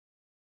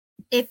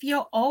If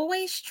you're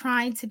always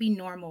trying to be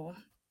normal,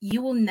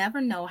 you will never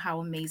know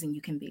how amazing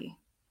you can be.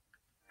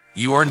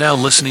 You are now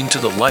listening to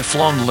the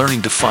Lifelong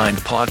Learning Defined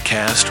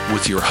podcast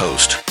with your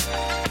host,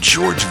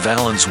 George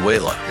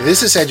Valenzuela.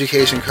 This is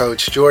education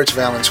coach George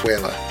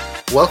Valenzuela.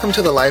 Welcome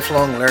to the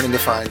Lifelong Learning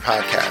Defined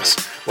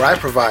podcast, where I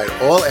provide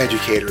all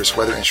educators,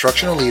 whether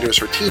instructional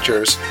leaders or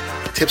teachers,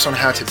 tips on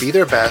how to be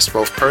their best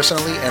both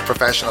personally and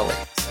professionally.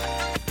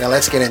 Now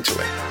let's get into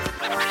it.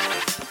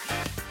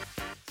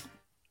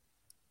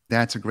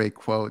 That's a great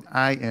quote.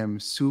 I am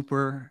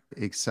super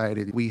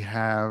excited. We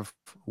have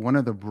one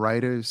of the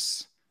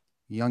brightest,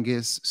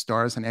 youngest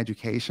stars in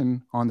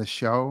education on the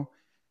show,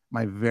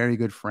 my very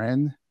good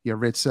friend,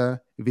 Yaritza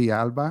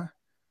Villalba,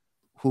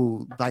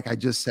 who, like I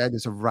just said,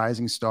 is a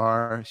rising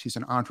star. She's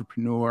an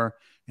entrepreneur,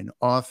 an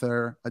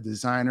author, a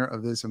designer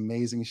of this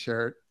amazing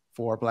shirt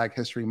for Black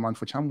History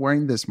Month, which I'm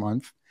wearing this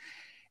month.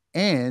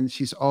 And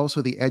she's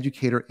also the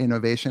Educator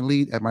Innovation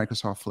Lead at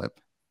Microsoft Flip.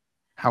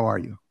 How are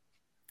you?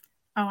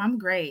 Oh, I'm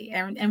great.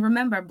 And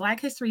remember,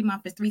 Black History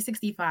Month is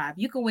 365.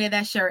 You can wear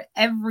that shirt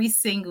every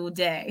single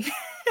day.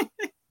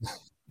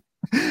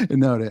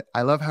 Noted.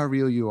 I love how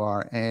real you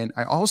are. And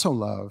I also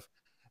love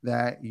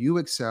that you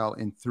excel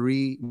in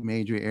three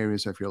major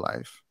areas of your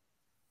life.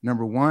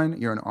 Number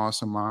one, you're an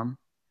awesome mom.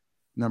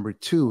 Number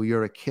two,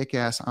 you're a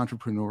kick-ass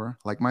entrepreneur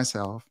like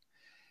myself.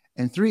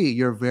 And three,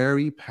 you're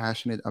very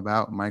passionate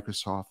about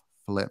Microsoft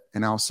Flip.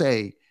 And I'll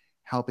say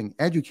helping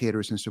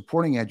educators and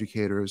supporting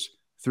educators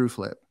through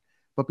Flip.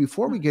 But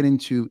before we get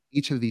into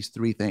each of these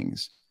three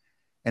things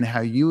and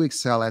how you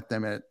excel at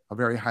them at a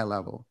very high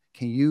level,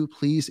 can you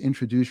please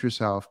introduce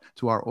yourself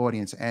to our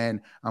audience? And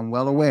I'm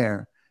well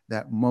aware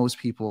that most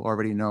people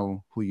already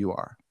know who you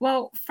are.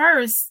 Well,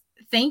 first,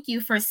 thank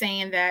you for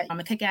saying that I'm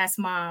a kick-ass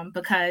mom,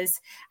 because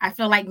I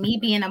feel like me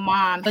being a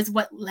mom was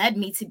what led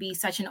me to be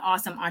such an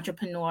awesome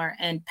entrepreneur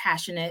and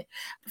passionate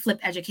Flip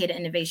Educator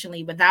Innovation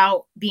Lead.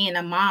 Without being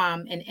a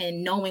mom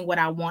and knowing what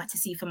I want to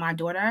see for my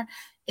daughter,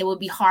 it would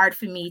be hard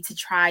for me to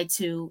try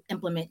to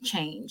implement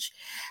change.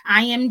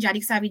 I am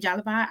Yaritza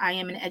Villalba. I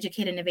am an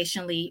Educator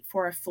Innovation Lead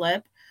for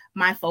Flip.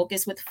 My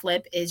focus with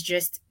Flip is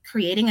just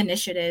creating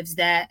initiatives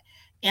that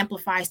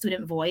amplify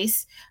student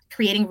voice,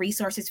 creating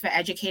resources for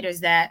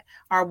educators that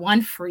are,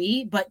 one,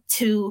 free, but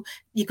two,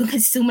 you can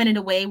consume it in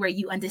a way where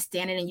you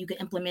understand it and you can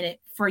implement it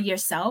for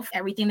yourself.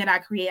 Everything that I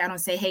create, I don't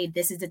say, hey,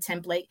 this is the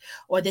template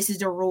or this is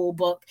the rule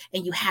book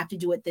and you have to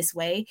do it this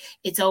way.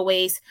 It's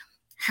always,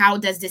 how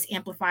does this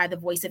amplify the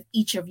voice of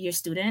each of your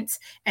students?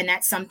 And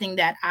that's something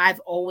that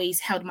I've always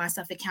held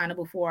myself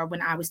accountable for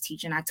when I was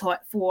teaching. I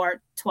taught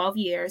for 12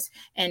 years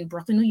in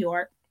Brooklyn, New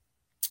York.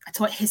 I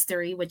taught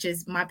history, which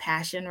is my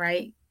passion,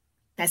 right?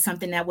 That's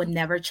something that would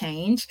never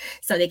change.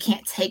 So they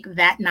can't take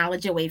that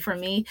knowledge away from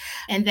me.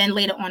 And then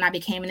later on, I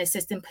became an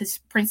assistant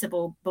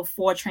principal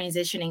before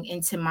transitioning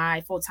into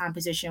my full-time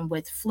position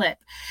with Flip.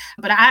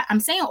 But I'm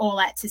saying all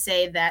that to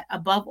say that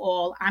above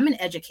all, I'm an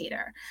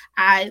educator.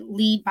 I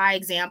lead by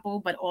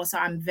example, but also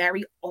I'm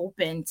very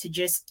open to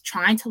just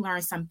trying to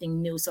learn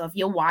something new. So if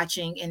you're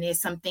watching and there's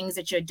some things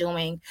that you're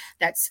doing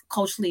that's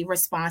culturally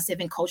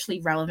responsive and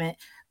culturally relevant,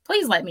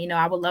 please let me know.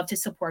 I would love to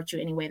support you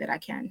any way that I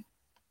can.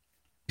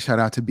 Shout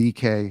out to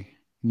BK,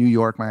 New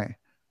York, my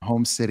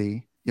home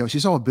city. Yo,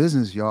 she's all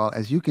business, y'all.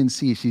 As you can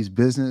see, she's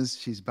business.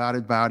 She's about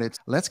it.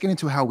 Let's get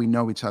into how we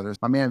know each other.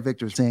 My man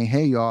Victor's saying,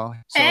 hey, y'all.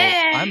 So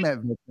I met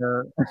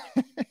Victor.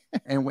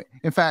 And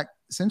in fact,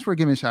 since we're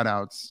giving shout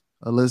outs,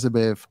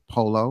 Elizabeth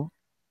Polo,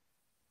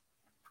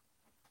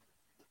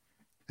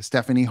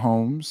 Stephanie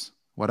Holmes.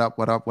 What up?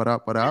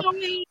 But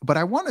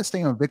I want to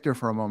stay on Victor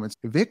for a moment.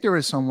 Victor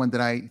is someone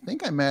that I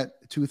think I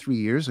met 2-3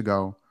 years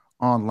ago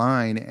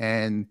online,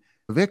 and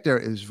Victor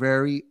is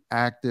very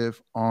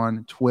active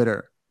on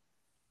Twitter.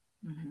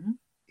 Mm-hmm.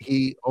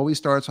 He always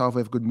starts off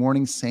with good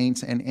morning,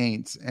 saints and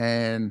ain'ts.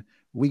 And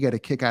we get a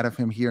kick out of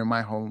him here in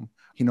my home.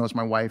 He knows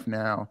my wife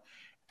now.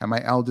 And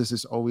my eldest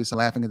is always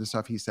laughing at the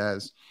stuff he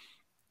says.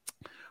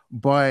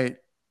 But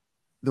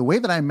the way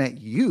that I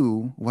met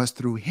you was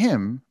through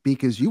him,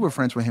 because you were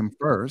friends with him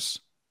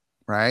first,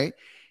 right?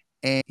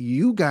 And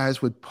you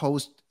guys would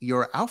post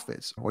your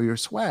outfits or your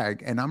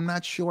swag. And I'm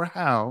not sure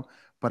how,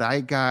 but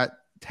I got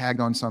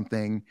tagged on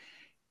something.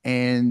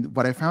 And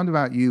what I found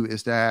about you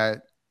is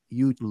that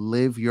you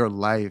live your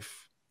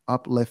life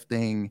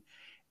uplifting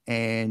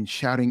and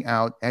shouting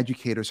out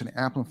educators and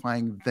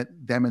amplifying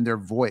them in their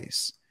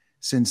voice.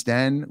 Since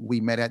then, we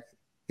met at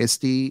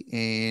ISTE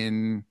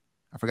in,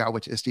 I forgot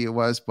which ISTE it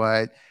was,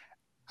 but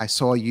I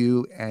saw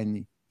you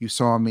and you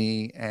saw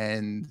me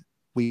and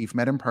we've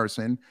met in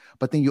person.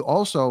 But then you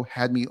also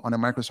had me on a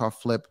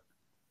Microsoft Flip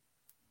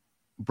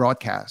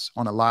broadcast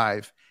on a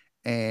live,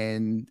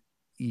 and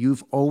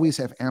you've always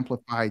have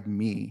amplified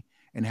me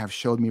and have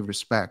showed me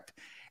respect.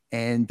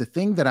 And the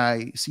thing that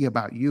I see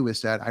about you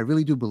is that I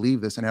really do believe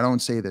this, and I don't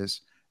say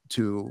this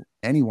to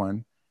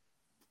anyone.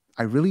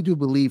 I really do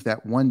believe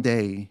that one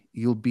day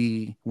you'll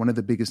be one of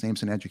the biggest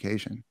names in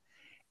education.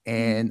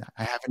 And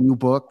I have a new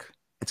book.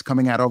 It's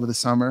coming out over the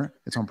summer.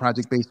 It's on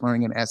project-based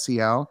learning and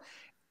SEL.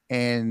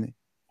 And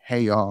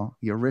Hey, y'all,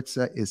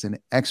 Yaritza is an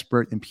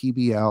expert in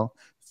PBL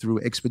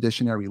through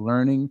expeditionary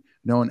learning,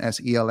 known as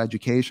EL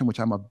education, which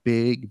I'm a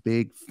big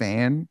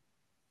fan,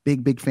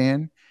 big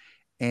fan.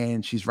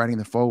 And she's writing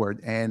the forward.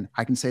 And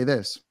I can say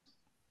this,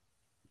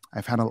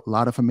 I've had a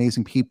lot of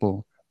amazing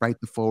people write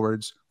the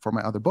forwards for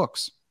my other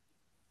books,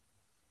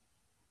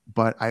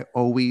 but I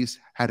always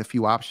had a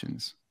few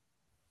options.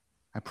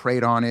 I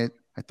prayed on it.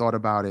 I thought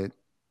about it.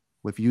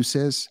 With you,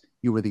 sis,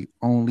 you were the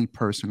only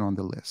person on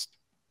the list.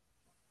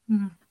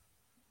 Mm-hmm.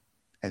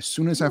 As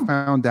soon as I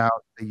found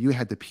out that you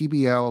had the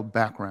PBL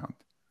background,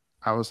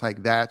 I was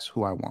like, that's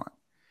who I want.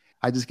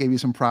 I just gave you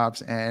some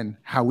props and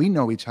how we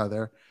know each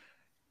other.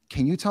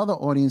 Can you tell the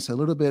audience a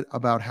little bit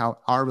about how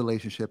our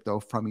relationship,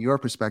 though, from your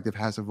perspective,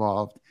 has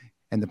evolved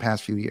in the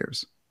past few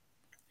years?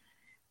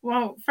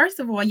 Well, first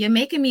of all, you're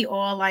making me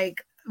all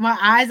like, my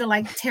eyes are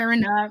like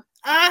tearing up.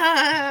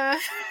 I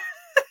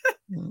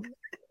didn't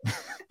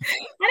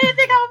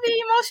think I would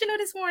be emotional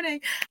this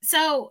morning.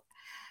 So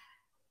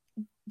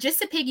just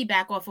to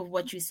piggyback off of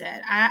what you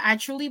said, I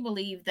truly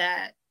believe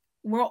that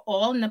we're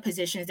all in the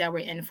positions that we're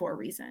in for a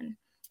reason.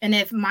 And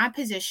if my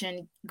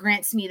position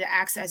grants me the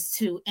access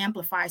to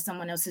amplify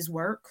someone else's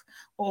work,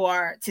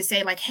 or to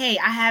say like, hey,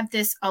 I have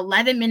this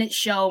 11-minute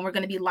show and we're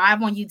going to be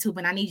live on YouTube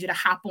and I need you to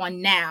hop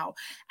on now.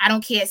 I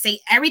don't care. Say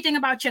everything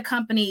about your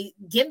company.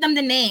 Give them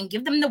the name,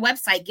 give them the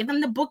website, give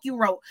them the book you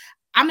wrote.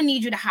 I'm going to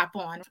need you to hop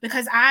on,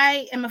 because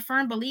I am a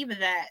firm believer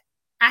that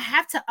I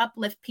have to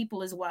uplift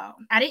people as well.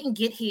 I didn't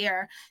get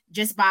here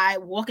just by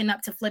walking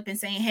up to Flip and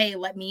saying, hey,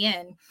 let me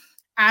in.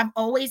 I've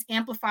always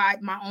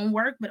amplified my own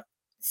work, but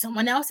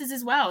someone else's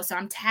as well. So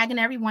I'm tagging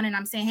everyone and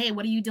I'm saying, hey,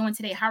 what are you doing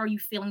today? How are you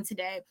feeling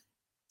today?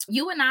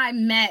 You and I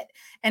met,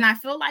 and I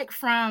feel like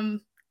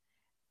from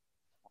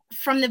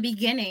the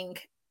beginning,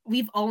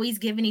 we've always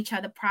given each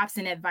other props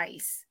and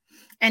advice.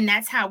 And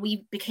that's how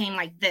we became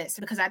like this,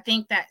 because I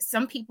think that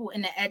some people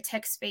in the ed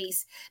tech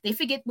space, they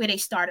forget where they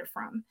started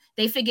from.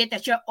 They forget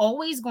that you're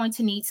always going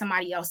to need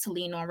somebody else to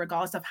lean on,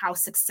 regardless of how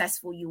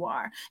successful you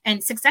are.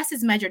 And success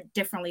is measured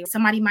differently.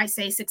 Somebody might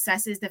say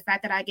success is the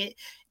fact that I get,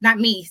 not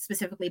me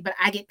specifically, but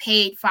I get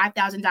paid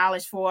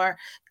 $5,000 for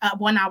a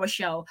 1-hour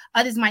show.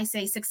 Others might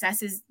say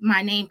success is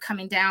my name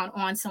coming down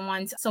on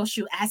someone's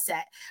social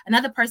asset.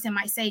 Another person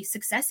might say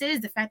success is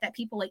the fact that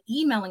people are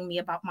emailing me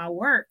about my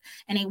work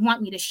and they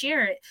want me to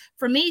share it.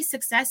 For me,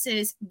 success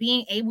is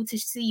being able to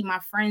see my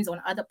friends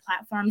on other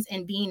platforms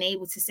and being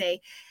able to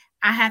say,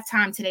 I have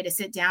time today to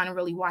sit down and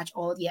really watch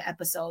all of your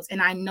episodes.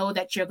 And I know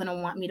that you're going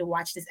to want me to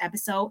watch this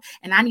episode.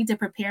 And I need to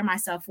prepare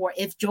myself for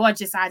if George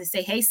decides to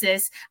say, hey,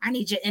 sis, I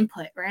need your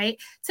input, right?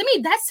 To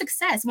me, that's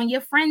success, when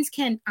your friends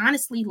can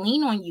honestly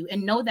lean on you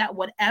and know that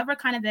whatever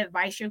kind of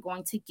advice you're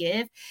going to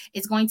give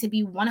is going to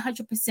be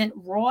 100%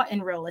 raw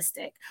and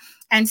realistic.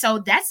 And so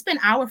that's been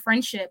our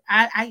friendship.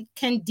 I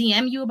can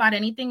DM you about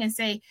anything and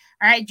say,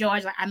 all right,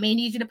 George, like, I may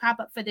need you to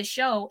pop up for this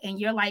show. And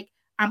you're like,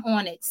 I'm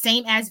on it.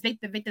 Same as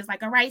Victor. Victor's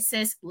like, all right,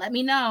 sis, let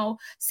me know.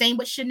 Same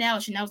with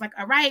Chanel. Chanel's like,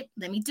 all right,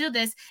 let me do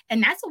this.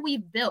 And that's what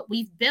we've built.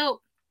 We've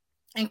built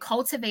and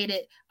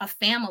cultivated a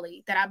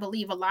family that I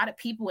believe a lot of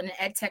people in the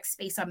ed tech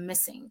space are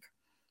missing.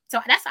 So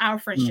that's our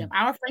friendship.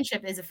 Our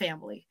friendship is a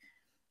family.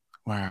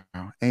 Wow.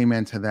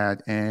 Amen to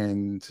that.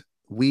 And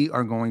we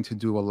are going to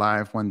do a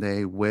live one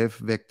day with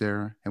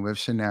Victor and with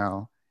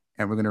Chanel,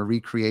 and we're going to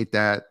recreate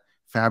that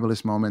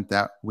fabulous moment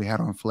that we had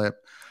on Flip.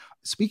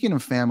 Speaking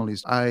of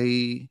families,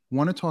 I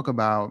want to talk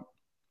about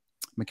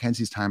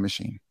Mackenzie's Time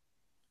Machine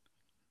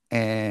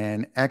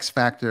and X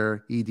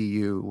Factor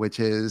EDU, which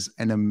is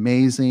an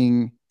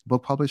amazing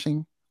book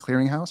publishing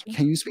clearinghouse.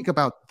 Can you speak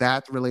about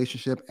that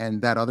relationship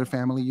and that other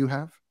family you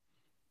have?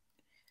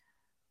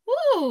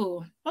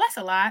 Ooh, well, that's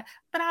a lot,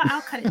 but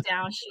I'll cut it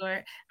down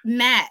short.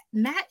 Matt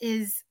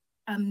is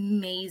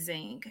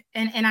amazing.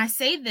 And I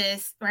say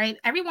this, right?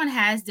 Everyone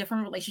has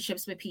different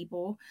relationships with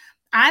people.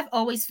 I've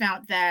always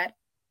found that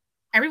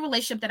every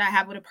relationship that I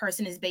have with a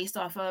person is based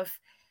off of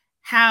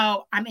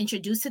how I'm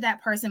introduced to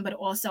that person, but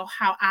also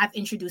how I've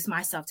introduced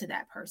myself to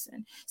that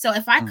person. So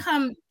if I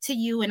come to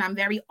you and I'm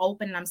very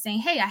open and I'm saying,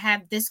 hey, I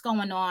have this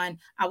going on,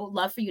 I would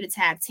love for you to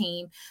tag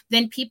team,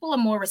 then people are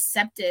more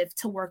receptive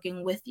to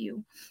working with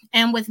you.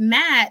 And with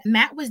Matt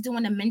was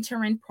doing a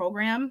mentoring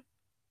program.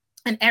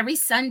 And every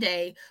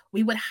Sunday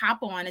we would hop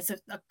on. It's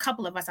a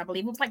couple of us, I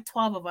believe it was like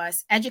 12 of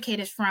us,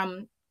 educators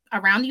from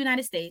around the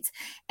United States.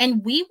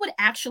 And we would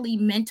actually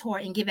mentor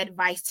and give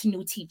advice to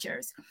new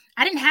teachers.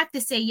 I didn't have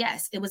to say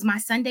yes. It was my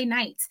Sunday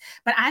nights.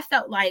 But I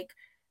felt like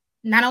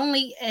not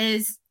only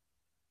is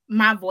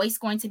my voice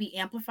going to be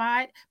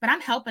amplified, but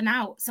I'm helping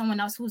out someone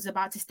else who's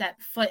about to step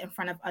foot in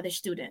front of other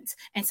students.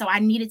 And so I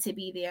needed to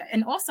be there.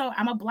 And also,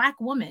 I'm a Black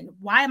woman.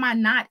 Why am I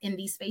not in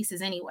these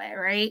spaces anyway,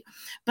 right?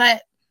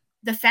 But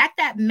the fact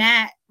that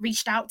Matt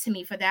reached out to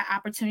me for that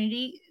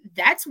opportunity,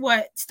 that's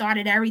what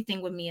started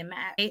everything with me and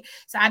Matt. Right?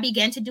 So I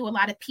began to do a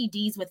lot of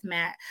PDs with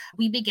Matt.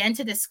 We began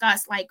to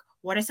discuss, like,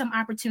 what are some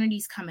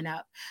opportunities coming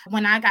up?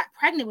 When I got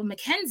pregnant with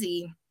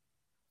Mackenzie,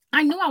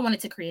 I knew I wanted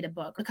to create a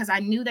book because I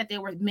knew that there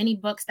were many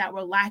books that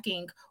were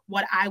lacking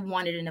what I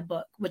wanted in a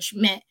book, which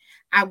meant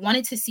I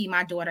wanted to see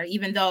my daughter,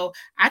 even though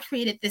I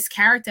created this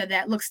character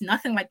that looks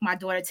nothing like my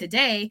daughter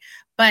today,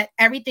 but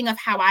everything of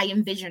how I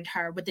envisioned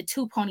her with the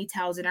 2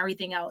 ponytails and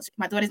everything else.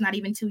 My daughter's not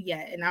even 2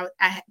 yet. And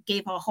I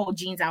gave her a whole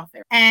jeans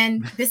outfit.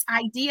 And this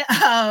idea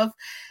of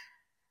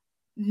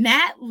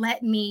Matt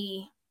let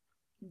me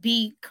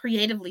be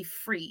creatively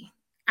free.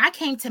 I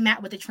came to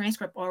Matt with the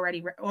transcript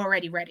already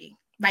ready.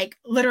 Like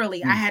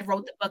literally, I had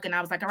wrote the book and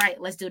I was like, all right,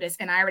 let's do this.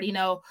 And I already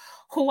know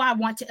who I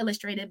want to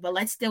illustrate it, but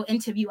let's still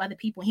interview other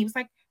people. And he was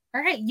like,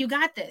 all right, you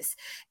got this.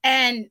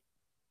 And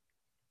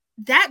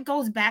that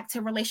goes back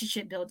to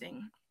relationship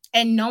building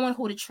and knowing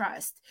who to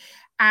trust.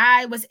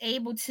 I was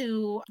able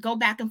to go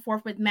back and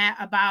forth with Matt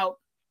about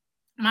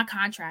my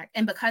contract.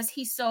 And because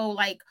he's so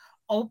like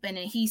open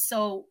and he's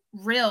so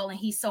real and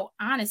he's so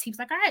honest, he was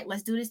like, all right,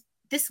 let's do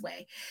this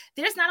way.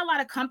 There's not a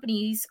lot of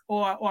companies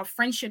or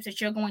friendships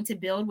that you're going to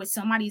build with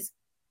somebody's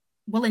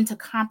willing to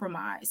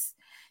compromise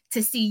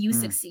to see you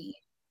succeed,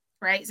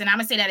 right? So I'm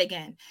gonna say that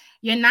again.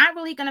 You're not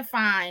really gonna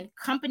find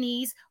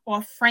companies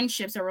or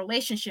friendships or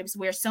relationships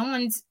where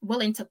someone's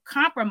willing to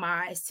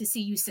compromise to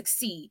see you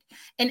succeed.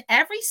 In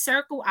every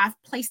circle I've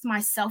placed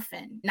myself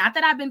in, not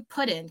that I've been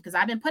put in, because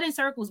I've been put in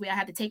circles where I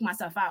had to take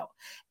myself out.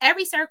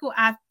 Every circle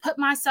I've put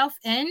myself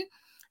in,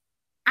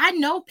 I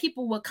know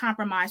people will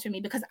compromise for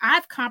me because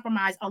I've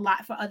compromised a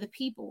lot for other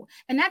people.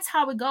 And that's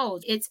how it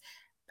goes. It's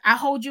I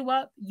hold you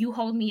up, you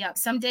hold me up.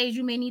 Some days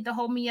you may need to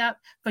hold me up.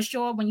 For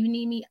sure, when you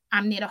need me,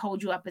 I'm there to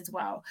hold you up as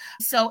well.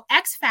 So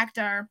X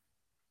Factor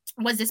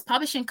was this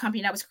publishing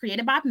company that was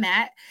created by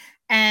Matt.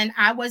 And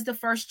I was the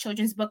first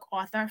children's book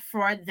author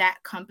for that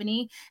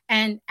company.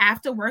 And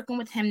after working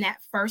with him that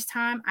first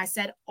time, I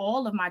said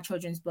all of my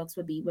children's books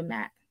would be with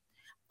Matt.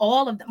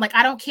 All of them. Like,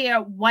 I don't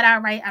care what I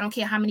write. I don't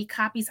care how many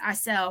copies I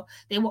sell.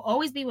 They will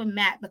always be with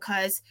Matt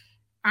because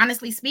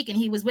honestly speaking,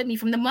 he was with me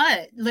from the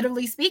mud,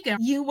 literally speaking.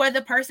 You were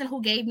the person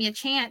who gave me a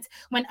chance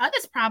when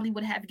others probably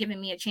would have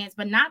given me a chance,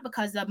 but not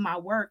because of my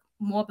work,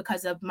 more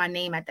because of my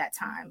name at that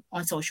time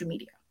on social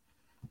media.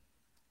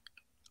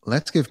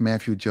 Let's give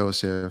Matthew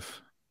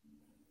Joseph,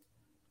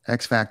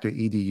 X Factor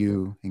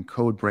EDU, and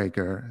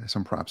Codebreaker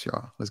some props,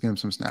 y'all. Let's give him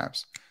some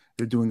snaps.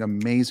 They're doing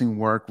amazing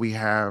work. We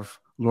have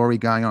Lori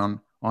Guy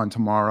on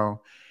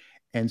tomorrow.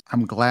 And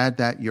I'm glad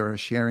that you're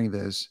sharing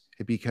this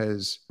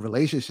because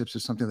relationships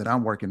is something that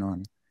I'm working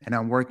on. And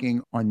I'm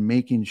working on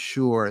making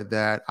sure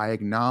that I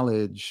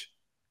acknowledge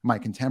my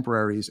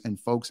contemporaries and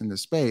folks in the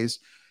space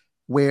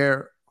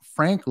where,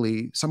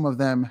 frankly, some of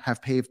them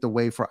have paved the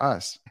way for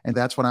us. And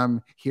that's what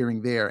I'm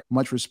hearing there.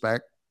 Much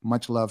respect,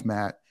 much love,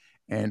 Matt,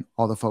 and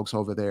all the folks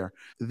over there.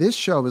 This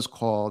show is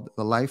called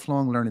the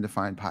Lifelong Learning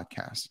Defined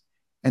Podcast.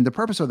 And the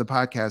purpose of the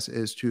podcast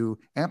is to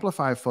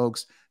amplify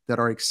folks that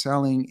are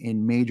excelling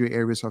in major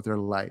areas of their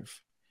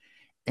life.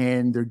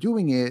 And they're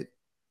doing it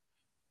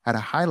at a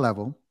high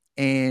level.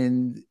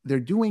 And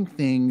they're doing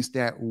things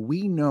that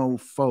we know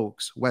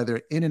folks,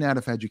 whether in and out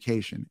of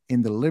education,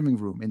 in the living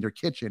room, in their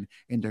kitchen,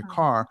 in their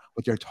car,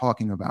 what they're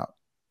talking about.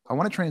 I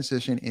want to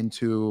transition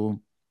into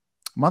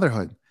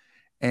motherhood.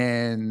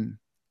 And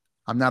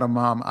I'm not a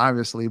mom,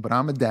 obviously, but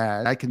I'm a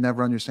dad. I can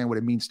never understand what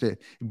it means to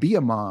be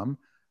a mom.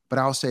 But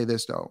I'll say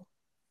this, though.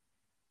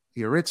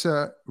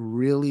 Yaritza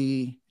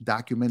really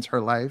documents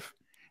her life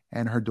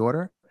and her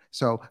daughter.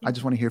 So I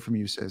just want to hear from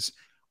you, sis.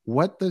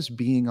 What does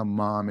being a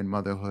mom and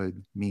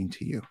motherhood mean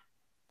to you?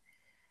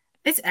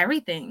 It's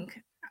everything.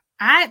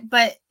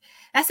 But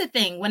that's the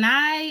thing. When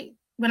I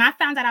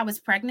found out I was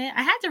pregnant,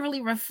 I had to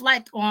really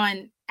reflect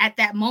on at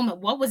that moment,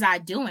 what was I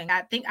doing?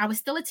 I think I was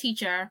still a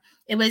teacher.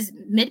 It was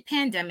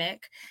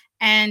mid-pandemic.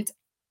 And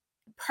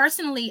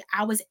personally,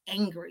 I was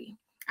angry.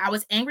 I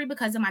was angry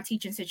because of my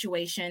teaching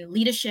situation,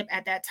 leadership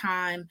at that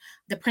time.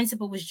 The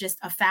principal was just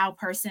a foul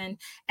person.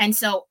 And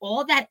so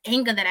all that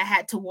anger that I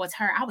had towards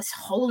her, I was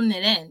holding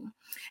it in.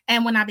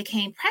 And when I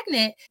became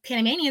pregnant,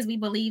 Panamanians, we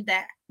believe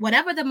that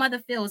whatever the mother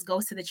feels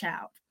goes to the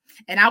child.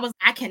 And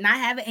I cannot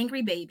have an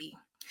angry baby.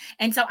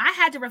 And so I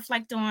had to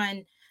reflect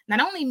on not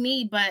only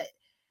me, but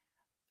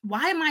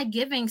why am I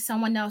giving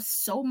someone else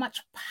so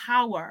much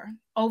power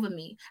over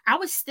me? I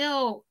was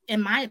still,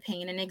 in my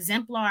opinion, an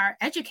exemplar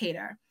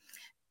educator.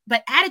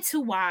 But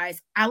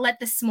attitude-wise, I let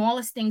the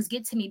smallest things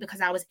get to me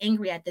because I was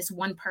angry at this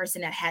one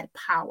person that had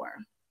power.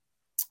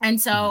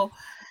 And so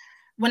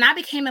when I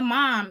became a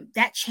mom,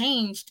 that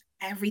changed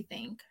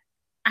everything.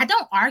 I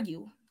don't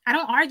argue. I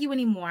don't argue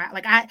anymore.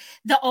 Like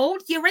the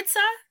old Yaritza,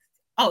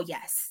 oh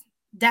yes,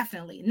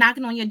 definitely.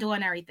 Knocking on your door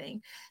and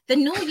everything. The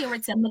new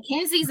Yaritza,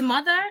 Mackenzie's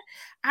mother,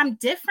 I'm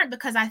different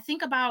because I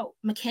think about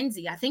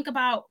Mackenzie. I think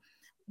about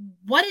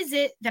what is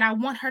it that I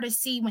want her to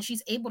see when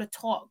she's able to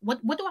talk?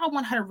 What do I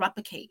want her to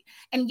replicate?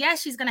 And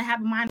yes, she's going to have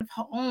a mind of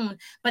her own.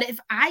 But if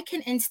I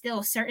can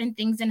instill certain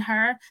things in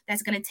her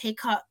that's going to take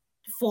her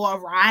for a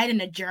ride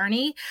and a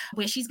journey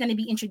where she's going to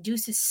be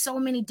introduced to so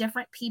many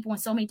different people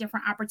and so many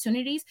different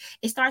opportunities,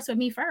 it starts with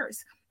me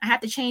first. I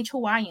have to change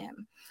who I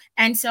am.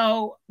 And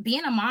so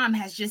being a mom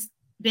has just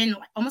been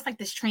almost like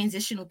this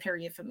transitional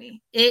period for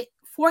me. It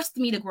forced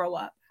me to grow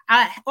up.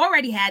 I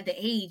already had the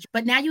age,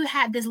 but now you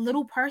have this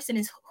little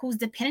person who's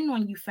depending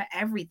on you for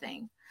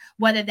everything,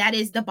 whether that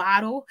is the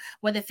bottle,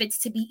 whether if it's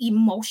to be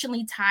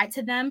emotionally tied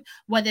to them,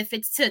 whether if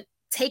it's to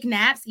take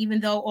naps, even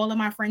though all of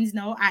my friends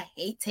know I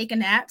hate taking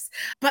naps.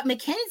 But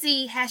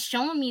Mackenzie has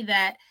shown me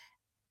that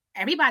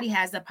everybody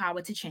has the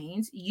power to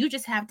change. You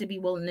just have to be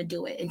willing to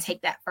do it and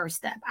take that first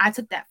step. I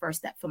took that first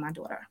step for my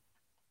daughter.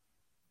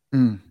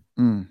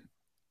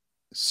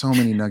 So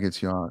many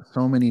nuggets, y'all.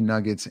 So many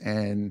nuggets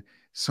and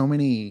so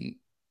many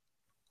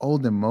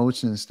old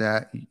emotions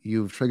that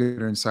you've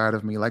triggered inside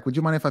of me. Like, would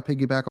you mind if I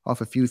piggyback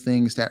off a few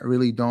things that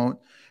really don't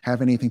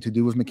have anything to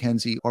do with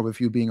Mackenzie or with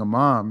you being a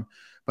mom?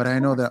 But I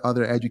know that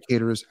other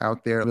educators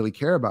out there really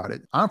care about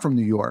it. I'm from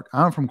New York.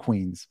 I'm from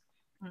Queens.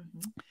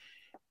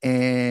 Mm-hmm.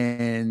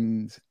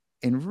 And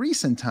in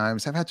recent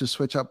times, I've had to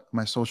switch up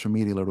my social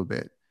media a little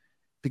bit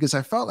because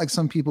I felt like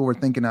some people were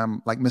thinking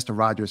I'm like Mr.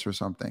 Rogers or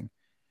something.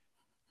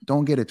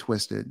 Don't get it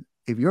twisted.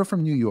 If you're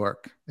from New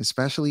York,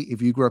 especially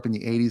if you grew up in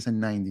the 80s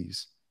and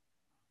 90s,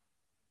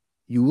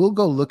 you will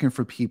go looking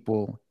for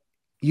people.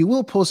 You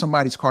will pull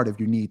somebody's card if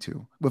you need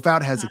to,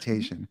 without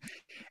hesitation.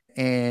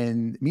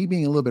 And me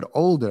being a little bit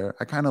older,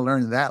 I kind of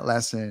learned that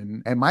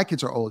lesson. And my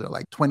kids are older,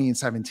 like 20 and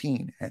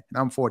 17, and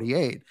I'm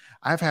 48.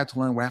 I've had to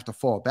learn where I have to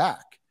fall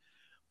back.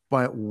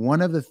 But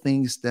one of the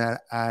things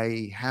that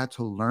I had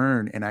to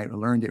learn, and I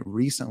learned it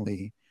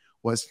recently,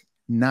 was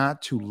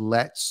not to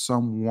let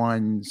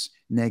someone's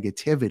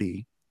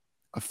negativity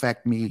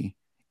affect me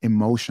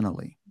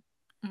emotionally,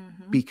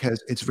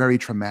 because it's very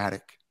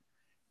traumatic.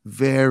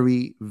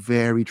 Very,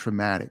 very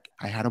traumatic.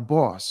 I had a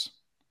boss.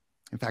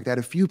 In fact, I had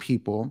a few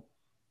people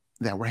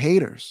that were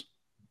haters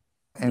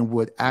and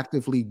would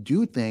actively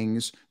do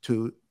things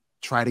to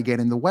try to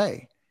get in the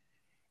way.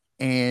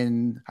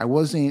 And I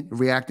wasn't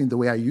reacting the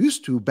way I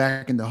used to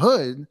back in the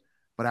hood,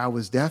 but I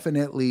was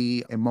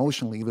definitely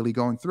emotionally really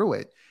going through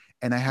it.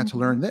 And I had to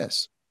learn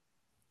this.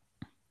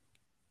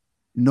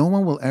 No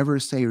one will ever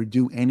say or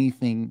do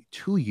anything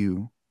to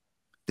you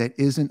that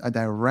isn't a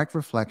direct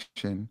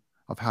reflection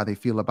of how they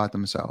feel about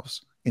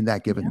themselves in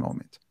that given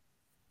moment.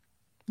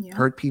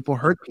 Hurt people,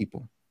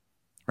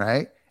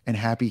 right? And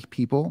happy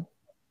people,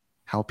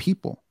 help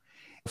people.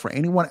 For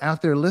anyone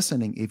out there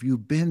listening, if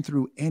you've been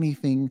through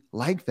anything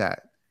like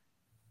that,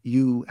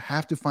 you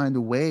have to find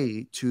a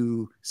way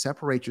to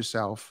separate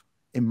yourself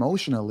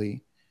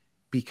emotionally,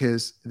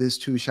 because this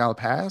too shall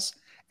pass.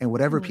 And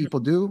whatever people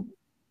do,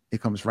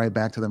 it comes right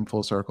back to them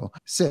full circle.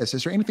 Sis,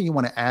 is there anything you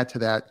want to add to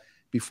that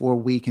before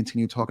we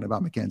continue talking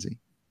about Mackenzie?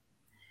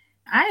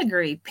 I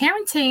agree.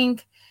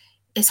 Parenting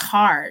is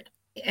hard.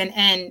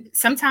 And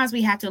sometimes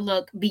we have to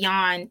look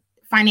beyond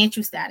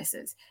financial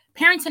statuses.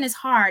 Parenting is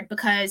hard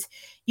because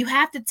you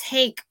have to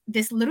take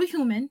this little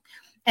human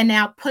and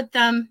now put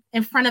them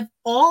in front of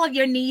all of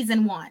your needs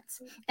and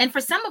wants. And for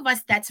some of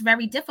us, that's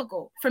very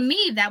difficult. For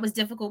me, that was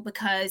difficult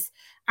because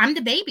I'm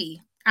the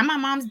baby. I'm my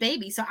mom's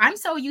baby. So I'm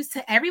so used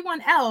to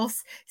everyone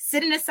else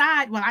sitting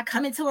aside when I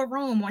come into a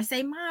room or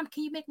say, Mom,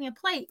 can you make me a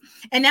plate?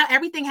 And now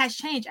everything has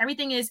changed.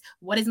 Everything is,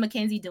 what is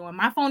Mackenzie doing?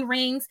 My phone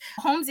rings.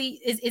 Holmesy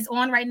is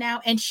on right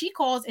now. And she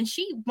calls and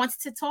she wants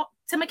to talk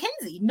to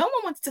Mackenzie. No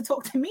one wants to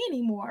talk to me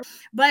anymore.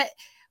 But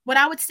what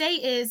I would say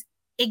is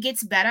it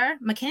gets better.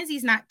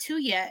 Mackenzie's not 2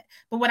 yet.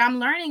 But what I'm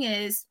learning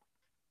is,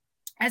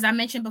 as I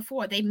mentioned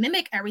before, they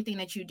mimic everything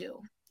that you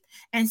do.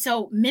 And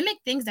so mimic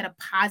things that are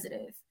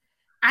positive.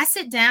 I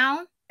sit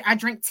down, I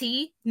drink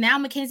tea. Now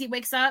Mackenzie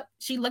wakes up,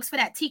 she looks for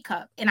that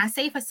teacup, and I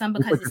save her some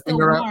because it's still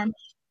warm.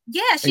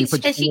 Yeah, she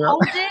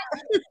holds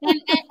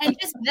it, and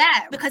just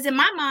that, because in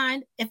my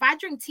mind, if I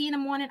drink tea in the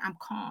morning, I'm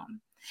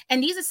calm.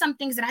 And these are some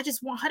things that I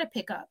just want her to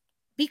pick up.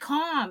 Be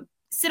calm.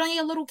 Sit on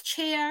your little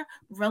chair,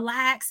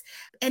 relax.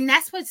 And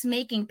that's what's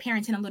making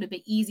parenting a little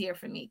bit easier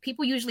for me.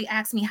 People usually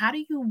ask me, how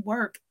do you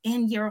work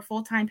and you're a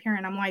full-time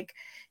parent? I'm like,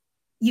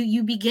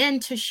 you begin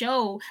to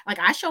show, like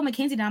I show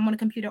Mackenzie that I'm on a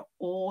computer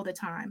all the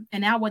time.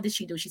 And now what does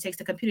she do? She takes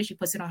the computer, she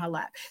puts it on her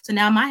lap. So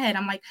now in my head,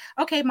 I'm like,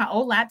 okay, my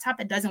old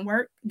laptop, it doesn't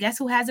work. Guess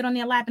who has it on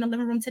their lap in the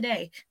living room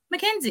today?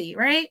 Mackenzie,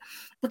 right?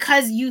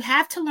 Because you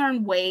have to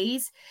learn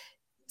ways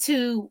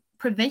to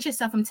prevent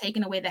yourself from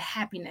taking away the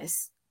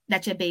happiness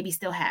that your baby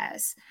still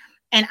has.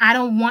 And I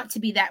don't want to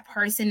be that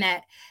person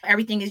that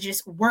everything is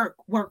just work.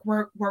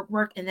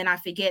 And then I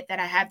forget that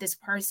I have this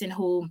person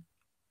who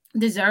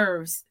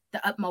deserves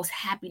the utmost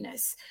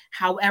happiness,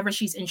 however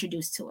she's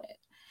introduced to it.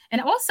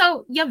 And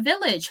also your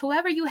village,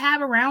 whoever you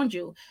have around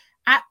you.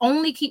 I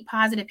only keep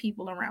positive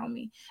people around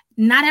me.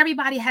 Not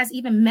everybody has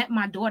even met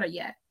my daughter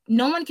yet.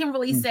 No one can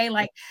really say,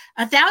 like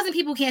 1,000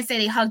 people can't say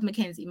they hugged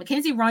Mackenzie.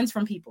 Mackenzie runs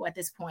from people at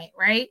this point,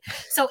 right?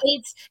 So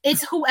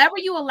it's whoever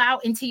you allow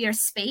into your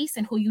space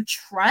and who you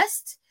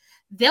trust,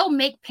 they'll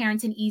make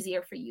parenting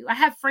easier for you. I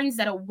have friends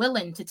that are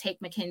willing to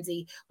take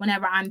Mackenzie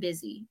whenever I'm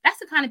busy. That's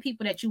the kind of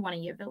people that you want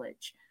in your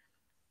village.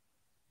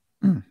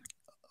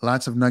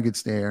 Lots of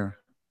nuggets there.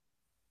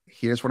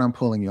 Here's what I'm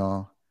pulling,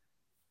 y'all.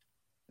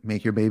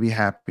 Make your baby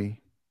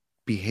happy.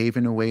 Behave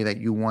in a way that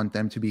you want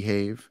them to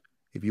behave.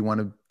 If you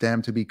want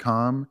them to be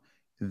calm,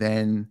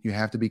 then you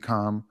have to be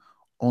calm.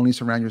 Only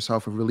surround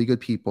yourself with really good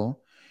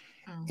people.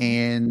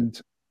 And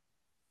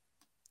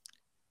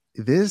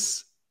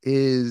this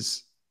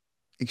is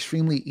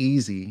extremely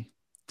easy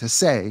to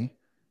say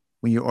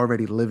when you're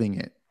already living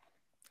it.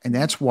 And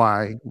that's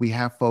why we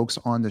have folks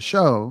on the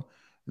show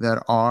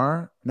that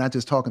are not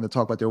just talking the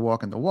talk, but they're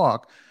walking the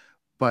walk.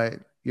 But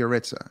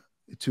Yaritza,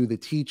 to the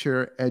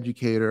teacher,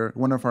 educator,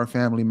 one of our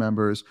family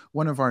members,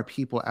 one of our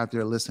people out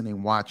there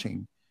listening,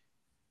 watching,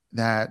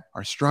 that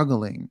are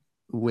struggling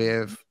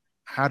with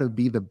how to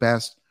be the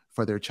best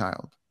for their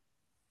child,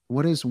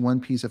 what is one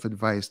piece of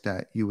advice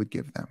that you would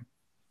give them?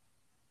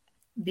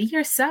 Be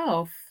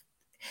yourself.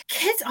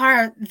 Kids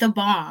are the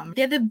bomb.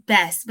 They're the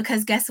best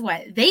because guess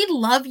what? They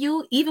love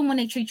you even when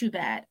they treat you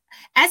bad.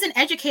 As an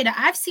educator,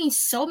 I've seen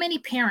so many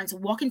parents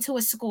walk into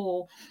a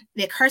school,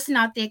 they're cursing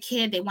out their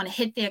kid, they want to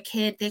hit their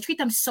kid, they treat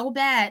them so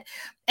bad.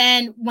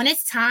 And when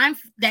it's time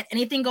that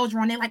anything goes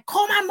wrong, they're like,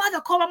 call my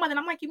mother, call my mother. And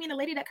I'm like, you mean the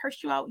lady that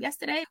cursed you out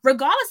yesterday?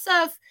 Regardless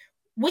of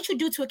what you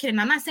do to a kid, and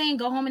I'm not saying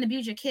go home and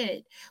abuse your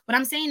kid. What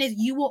I'm saying is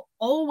you will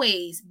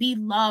always be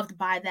loved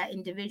by that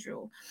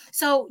individual.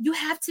 So you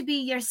have to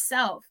be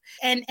yourself.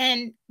 And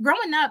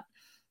growing up,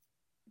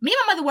 me and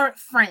my mother weren't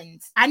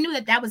friends. I knew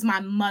that that was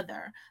my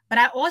mother, but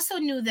I also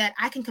knew that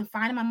I can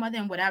confide in my mother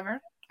in whatever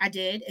I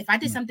did. If I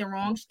did something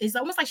wrong, it's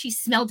almost like she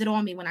smelled it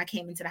on me when I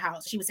came into the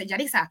house. She would say,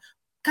 Yaritza,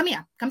 come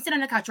here, come sit on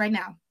the couch right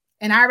now.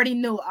 And I already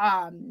knew,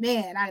 oh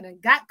man, I done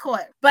got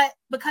caught. But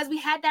because we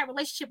had that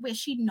relationship where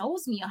she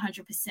knows me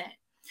 100%.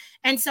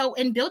 And so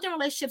in building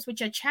relationships with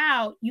your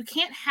child, you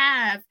can't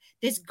have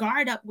this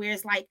guard up where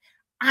it's like,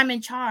 I'm in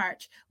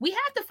charge. We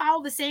have to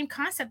follow the same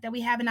concept that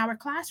we have in our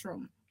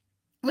classroom,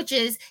 which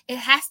is it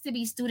has to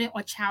be student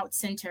or child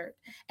centered.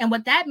 And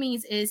what that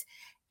means is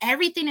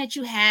everything that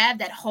you have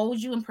that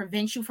holds you and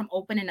prevents you from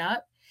opening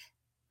up,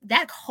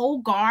 that whole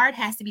guard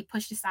has to be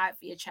pushed aside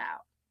for your child.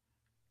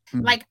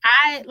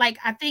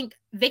 I think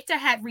Victor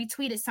had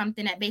retweeted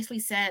something that basically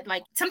said,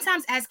 like,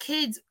 sometimes as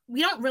kids,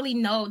 we don't really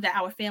know that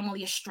our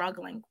family is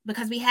struggling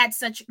because we had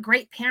such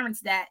great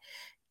parents that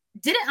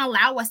didn't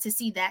allow us to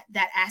see that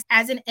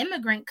as an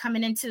immigrant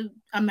coming into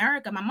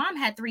America. My mom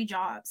had 3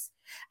 jobs.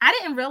 I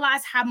didn't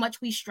realize how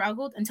much we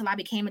struggled until I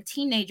became a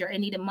teenager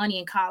and needed money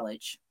in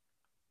college.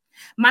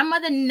 My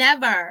mother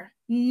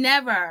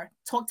never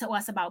talked to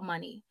us about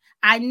money.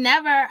 I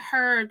never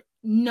heard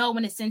no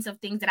in the sense of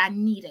things that I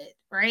needed,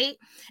 right?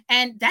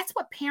 And that's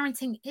what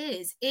parenting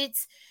is.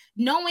 It's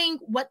knowing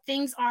what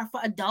things are for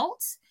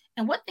adults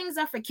and what things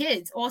are for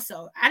kids.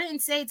 Also, I didn't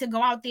say to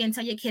go out there and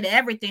tell your kid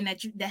everything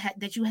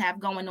that you have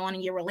going on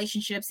in your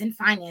relationships and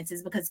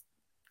finances, because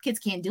kids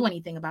can't do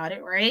anything about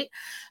it, right?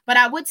 But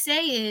I would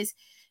say is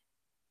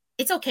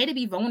it's okay to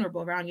be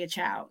vulnerable around your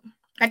child.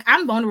 Like,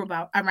 I'm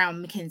vulnerable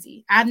around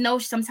Mackenzie. I know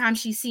sometimes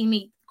she's seen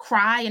me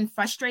cry and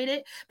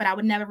frustrated, but I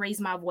would never raise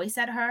my voice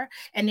at her.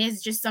 And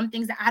there's just some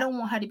things that I don't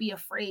want her to be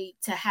afraid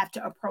to have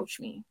to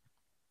approach me.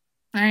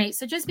 All right.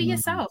 So just be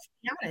yourself.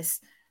 Be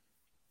honest.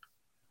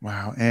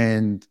 Wow.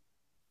 And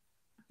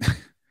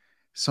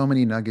so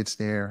many nuggets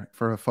there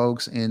for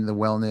folks in the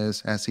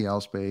wellness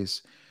SEL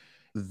space,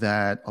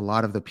 that a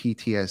lot of the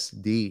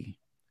PTSD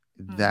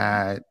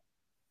that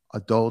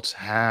adults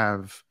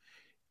have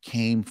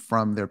came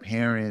from their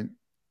parent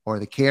or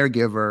the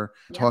caregiver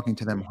talking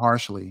to them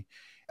harshly.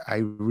 I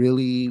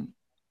really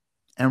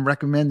am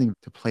recommending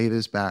to play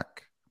this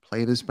back.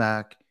 Play this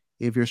back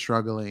if you're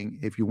struggling,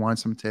 if you want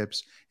some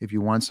tips, if you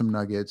want some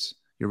nuggets,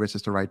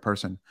 Yaritza's the right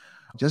person.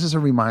 Just as a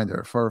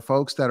reminder for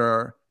folks that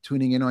are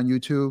tuning in on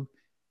YouTube,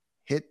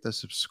 hit the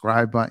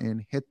subscribe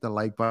button, hit the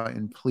like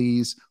button.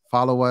 Please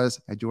follow us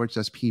at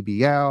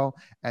GeorgePBL,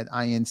 at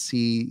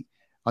INC_YV,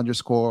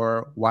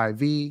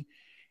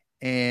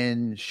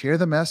 and share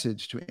the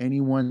message to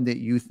anyone that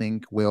you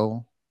think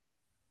will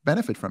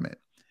benefit from it.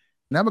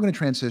 Now we're going to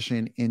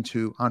transition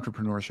into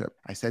entrepreneurship.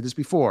 I said this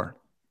before.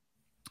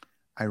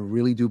 I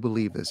really do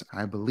believe this.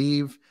 I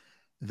believe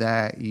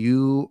that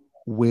you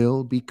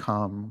will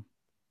become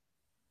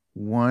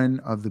one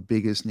of the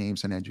biggest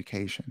names in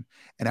education.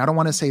 And I don't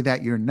want to say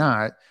that you're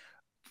not.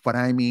 What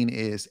I mean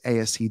is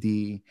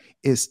ASCD,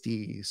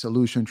 ISTE,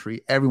 Solution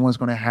Tree. Everyone's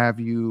going to have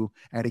you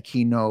at a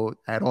keynote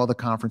at all the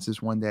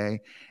conferences one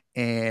day.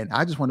 And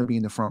I just want to be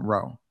in the front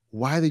row.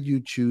 Why did you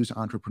choose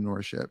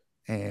entrepreneurship?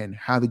 And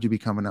how did you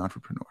become an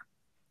entrepreneur?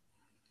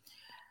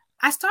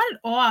 I started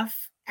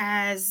off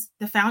as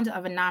the founder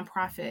of a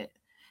nonprofit.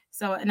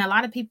 So, and a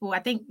lot of people, I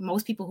think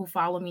most people who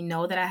follow me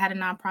know that I had a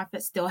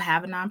nonprofit, still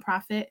have a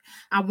nonprofit.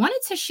 I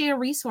wanted to share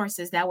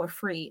resources that were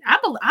free.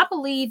 I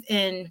believe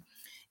in,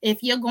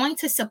 if you're going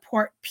to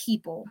support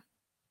people,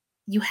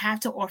 you have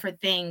to offer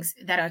things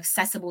that are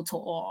accessible to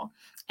all.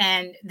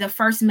 And the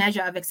first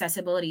measure of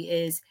accessibility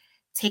is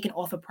taken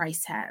off a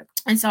price tag.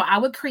 And so I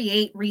would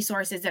create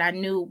resources that I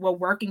knew were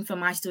working for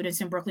my students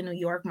in Brooklyn, New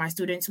York. My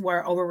students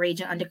were overage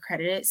and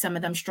undercredited. Some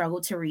of them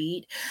struggled to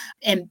read,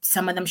 and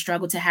some of them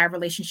struggled to have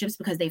relationships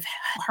because they've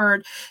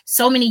heard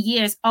so many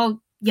years,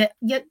 oh,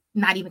 you're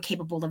not even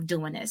capable of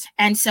doing this.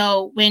 And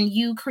so when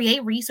you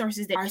create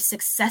resources that are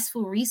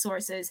successful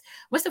resources,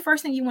 what's the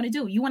first thing you want to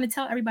do? You want to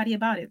tell everybody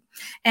about it.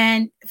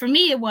 And for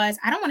me, it was,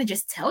 I don't want to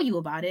just tell you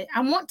about it.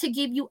 I want to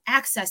give you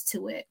access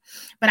to it.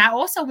 But I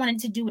also wanted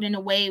to do it in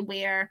a way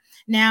where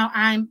now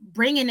I'm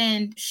bringing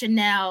in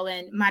Chanel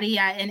and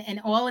Maria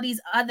and all of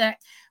these other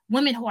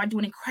women who are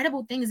doing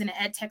incredible things in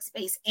the ed tech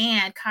space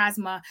and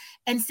Cosma,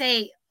 and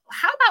say,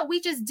 how about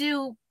we just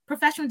do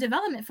professional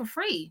development for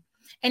free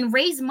and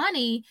raise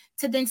money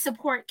to then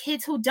support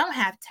kids who don't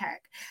have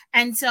tech?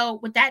 And so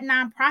with that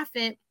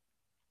nonprofit,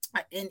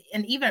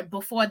 and even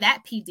before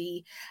that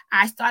PD,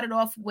 I started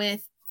off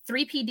with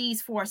 3 PDs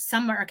for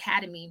Summer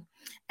Academy.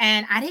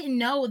 And I didn't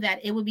know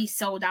that it would be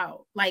sold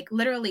out. Like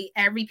literally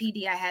every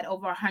PD, I had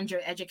over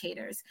 100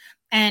 educators.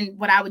 And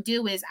what I would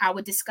do is I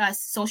would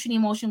discuss social and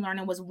emotional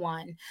learning was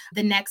one.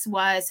 The next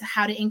was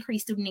how to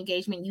increase student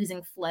engagement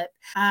using Flip.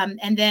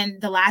 And then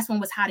the last one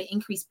was how to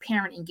increase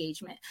parent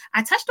engagement.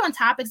 I touched on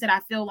topics that I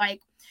feel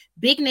like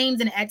big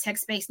names in the ed tech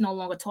space no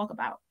longer talk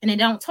about. And they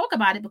don't talk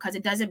about it because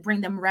it doesn't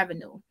bring them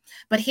revenue.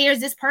 But here's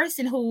this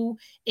person who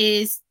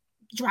is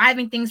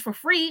driving things for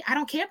free. I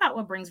don't care about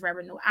what brings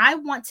revenue. I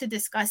want to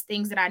discuss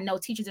things that I know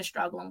teachers are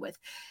struggling with.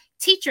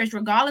 Teachers,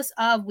 regardless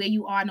of where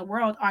you are in the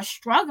world, are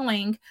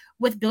struggling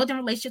with building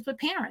relationships with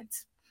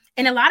parents.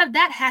 And a lot of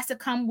that has to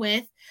come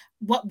with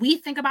what we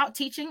think about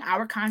teaching,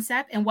 our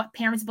concept, and what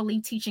parents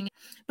believe teaching.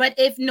 But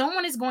if no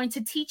one is going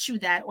to teach you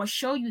that or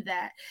show you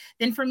that,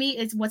 then for me,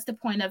 it's what's the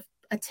point of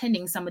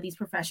attending some of these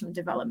professional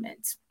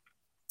developments?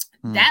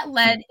 That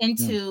led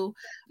into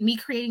me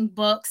creating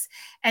books.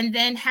 And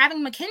then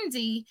having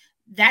McKinsey,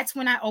 that's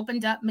when I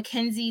opened up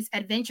McKinsey's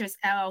Adventures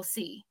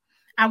LLC.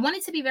 I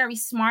wanted to be very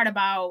smart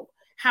about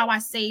how I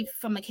save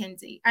for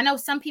McKinsey. I know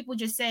some people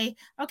just say,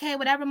 okay,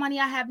 whatever money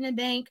I have in the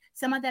bank,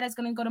 some of that is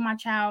going to go to my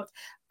child.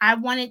 I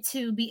wanted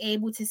to be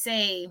able to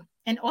say,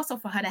 and also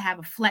for her to have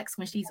a flex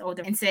when she's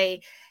older and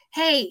say,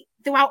 hey,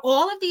 throughout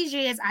all of these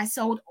years, I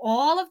sold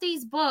all of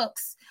these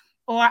books,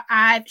 or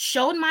I've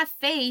showed my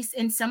face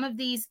in some of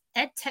these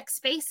ed tech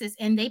spaces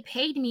and they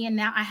paid me, and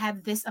now I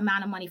have this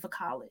amount of money for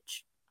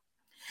college.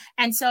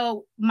 And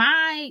so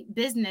my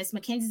business,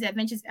 McKinsey's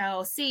Adventures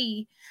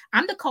LLC,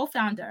 I'm the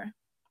co-founder.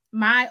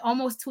 My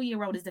almost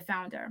 2-year-old is the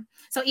founder.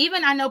 So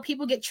even I know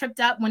people get tripped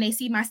up when they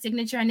see my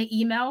signature in the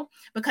email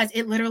because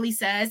it literally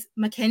says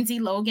Mackenzie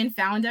Logan,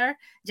 founder,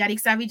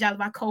 Yaritza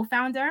Villalba,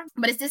 co-founder.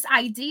 But it's this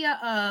idea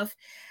of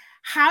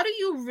how do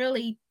you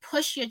really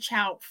push your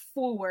child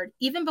forward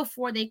even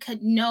before they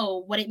could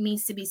know what it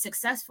means to be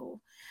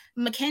successful?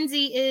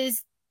 Mackenzie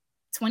is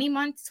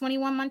 21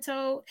 months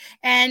old,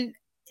 and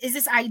is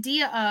this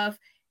idea of,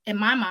 in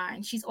my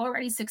mind, she's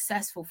already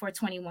successful for a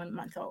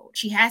 21-month-old.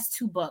 She has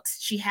 2 books.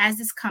 She has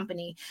this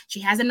company. She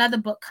has another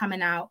book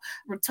coming out.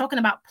 We're talking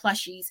about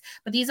plushies,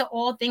 but these are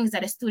all things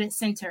that are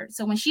student-centered.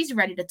 So when she's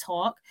ready to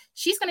talk,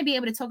 she's going to be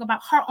able to talk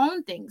about her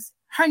own things.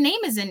 Her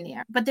name is in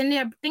there, but then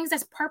there are things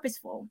that's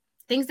purposeful,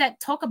 things that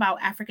talk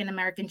about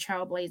African-American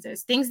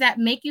trailblazers, things that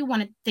make you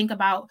want to think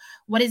about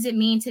what does it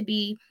mean to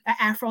be an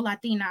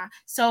Afro-Latina.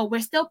 So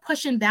we're still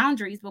pushing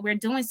boundaries, but we're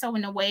doing so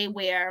in a way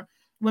where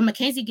when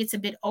Mackenzie gets a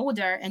bit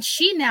older and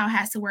she now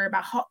has to worry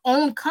about her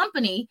own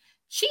company,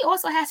 she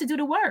also has to do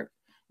the work.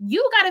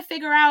 You got to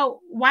figure out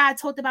why I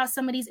talked about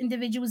some of these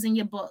individuals in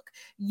your book.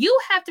 You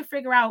have to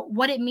figure out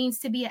what it means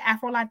to be an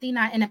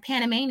Afro-Latina and a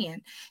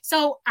Panamanian.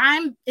 So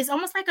it's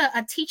almost like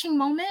a teaching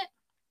moment,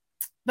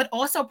 but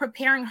also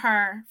preparing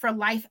her for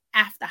life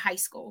after high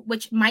school,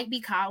 which might be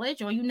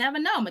college, or you never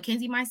know.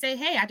 Mackenzie might say,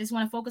 hey, I just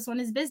want to focus on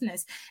this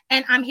business.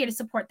 And I'm here to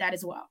support that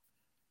as well.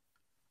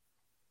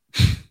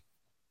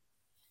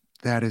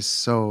 That is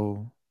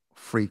so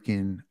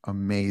freaking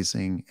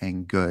amazing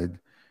and good.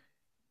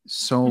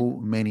 So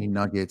many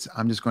nuggets.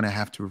 I'm just going to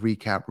have to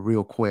recap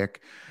real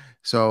quick.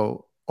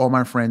 So all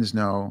my friends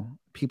know,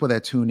 people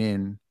that tune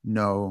in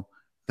know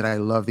that I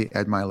love the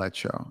Ed Milet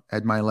show.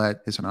 Ed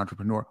Milet is an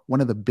entrepreneur, one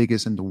of the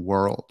biggest in the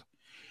world.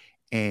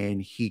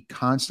 And he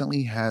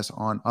constantly has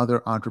on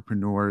other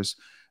entrepreneurs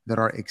that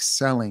are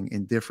excelling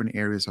in different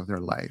areas of their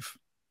life.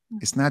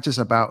 It's not just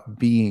about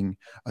being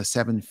a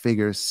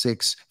 7-figure,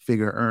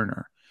 6-figure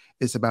earner.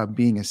 It's about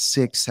being a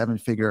 6,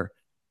 7-figure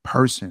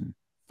person,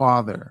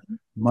 father,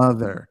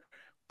 mother,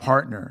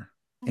 partner,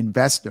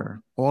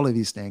 investor, all of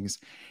these things.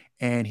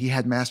 And he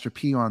had Master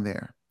P on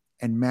there.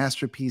 And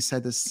Master P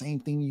said the same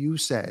thing you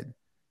said.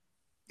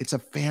 It's a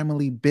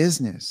family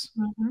business.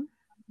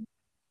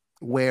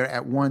 Where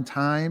at one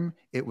time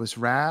it was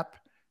rap,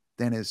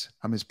 then his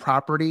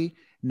property.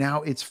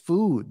 Now it's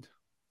food.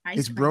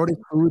 It's Brody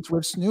Foods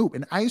with Snoop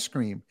and ice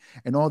cream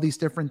and all these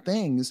different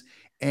things.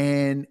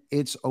 And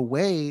it's a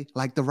way,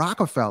 like the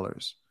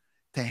Rockefellers,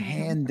 to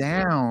hand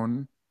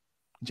down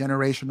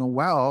generational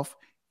wealth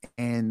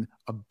and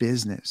a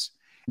business.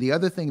 The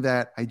other thing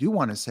that I do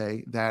want to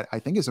say that I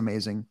think is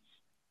amazing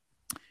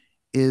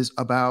is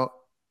about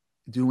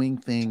doing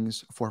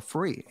things for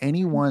free.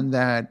 Anyone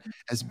that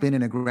has been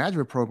in a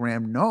graduate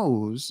program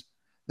knows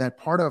that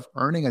part of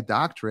earning a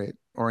doctorate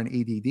or an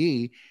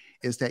EDD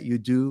is that you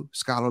do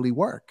scholarly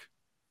work.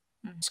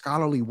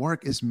 Scholarly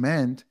work is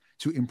meant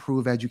to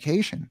improve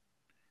education.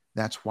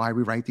 That's why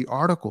we write the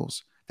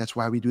articles. That's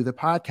why we do the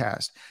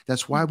podcast.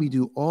 That's why we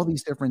do all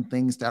these different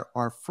things that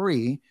are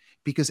free,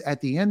 because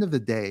at the end of the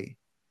day,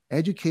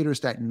 educators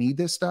that need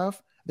this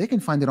stuff, they can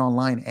find it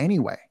online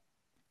anyway.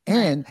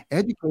 And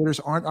educators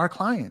aren't our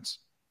clients.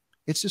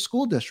 It's the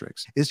school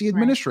districts, it's the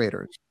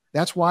administrators.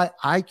 That's why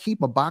I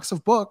keep a box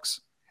of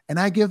books and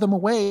I give them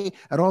away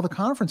at all the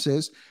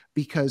conferences,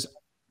 because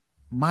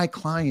my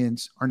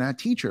clients are not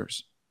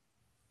teachers.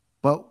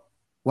 But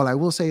what I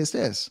will say is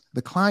this: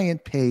 the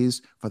client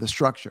pays for the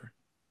structure,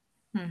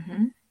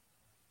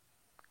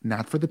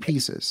 not for the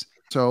pieces.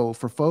 So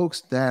for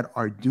folks that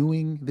are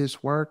doing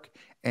this work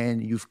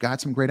and you've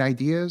got some great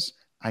ideas,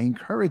 I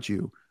encourage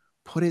you,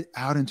 put it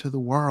out into the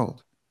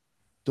world.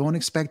 Don't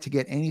expect to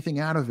get anything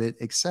out of it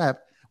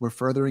except we're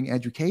furthering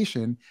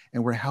education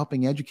and we're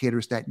helping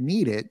educators that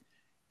need it.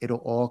 It'll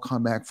all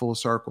come back full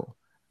circle.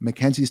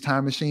 Mackenzie's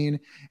Time Machine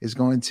is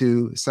going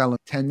to sell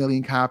 10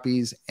 million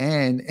copies,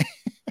 and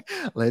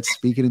let's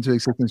speak it into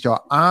existence,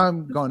 y'all.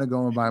 I'm going to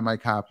go and buy my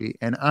copy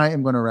and I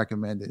am going to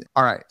recommend it.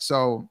 All right.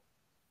 So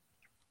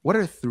what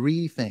are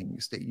 3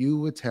 things that you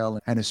would tell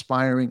an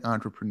aspiring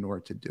entrepreneur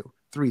to do?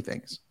 3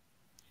 things.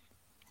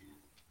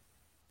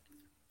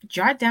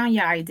 Jot down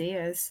your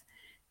ideas.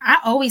 I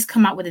always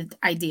come out with an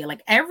idea.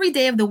 Like every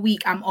day of the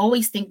week, I'm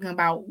always thinking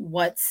about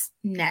what's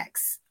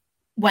next,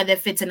 whether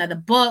if it's another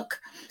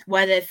book,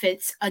 whether if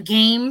it's a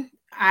game.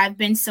 I've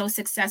been so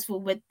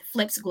successful with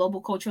Flip's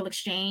Global Cultural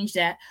Exchange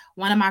that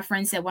one of my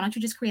friends said, why don't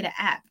you just create an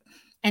app?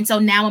 And so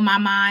now in my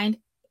mind,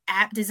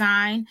 app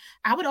design,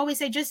 I would always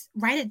say, just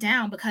write it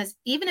down, because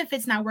even if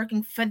it's not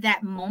working for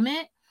that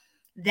moment,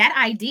 that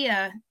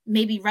idea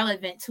may be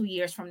relevant 2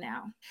 years from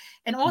now.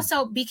 And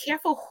also be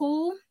careful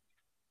who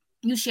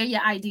you share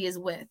your ideas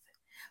with.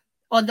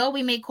 Although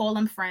we may call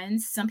them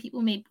friends, some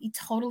people may be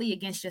totally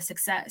against your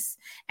success.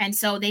 And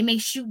so they may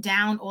shoot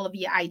down all of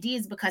your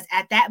ideas because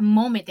at that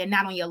moment, they're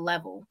not on your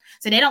level.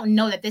 So they don't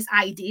know that this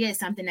idea is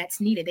something that's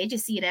needed. They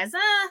just see it as,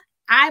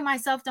 I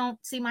myself don't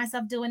see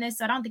myself doing this,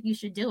 so I don't think you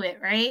should do it,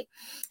 right?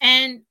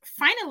 And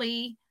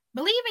finally,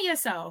 believe in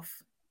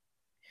yourself.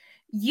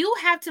 You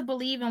have to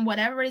believe in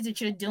whatever it is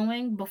that you're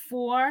doing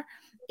before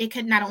it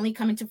could not only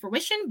come into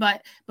fruition,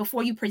 but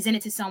before you present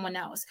it to someone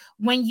else.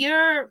 When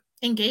you're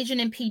engaging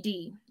in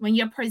PD, when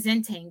you're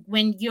presenting,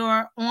 when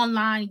you're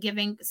online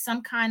giving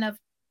some kind of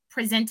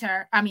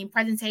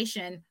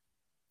presentation,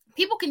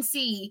 people can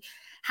see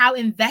how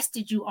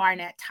invested you are in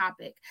that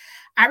topic.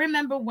 I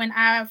remember when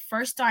I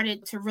first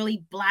started to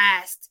really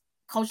blast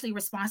culturally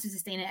responsive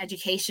sustainable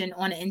education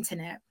on the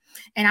internet,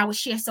 and I would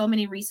share so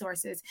many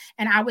resources,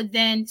 and I would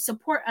then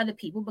support other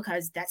people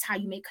because that's how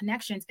you make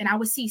connections. And I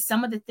would see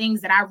some of the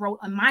things that I wrote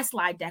on my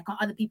slide deck on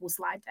other people's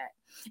slide deck.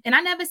 And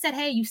I never said,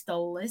 hey, you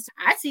stole this.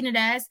 I seen it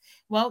as,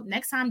 well,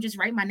 next time just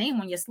write my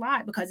name on your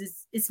slide because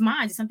it's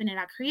mine. It's something that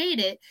I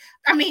created.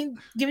 I mean,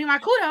 give me my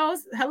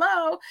kudos.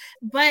 Hello.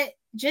 But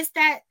just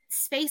that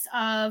space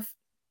of,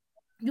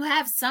 you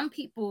have some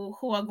people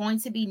who are going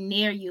to be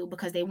near you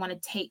because they want to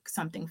take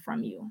something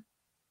from you.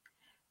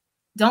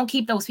 Don't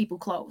keep those people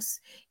close.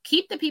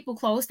 Keep the people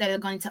close that are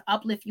going to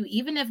uplift you,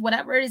 even if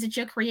whatever it is that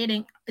you're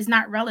creating is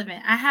not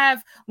relevant. I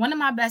have one of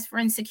my best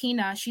friends,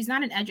 Sakina. She's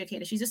not an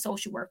educator. She's a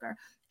social worker.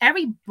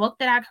 Every book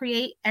that I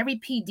create, every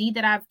PD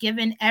that I've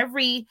given,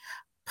 every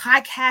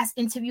podcast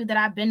interview that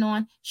I've been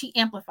on, she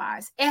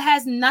amplifies. It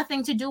has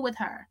nothing to do with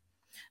her,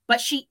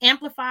 but she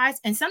amplifies.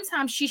 And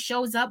sometimes she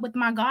shows up with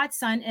my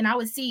godson, and I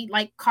would see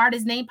like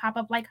Carter's name pop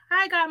up like,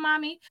 hi,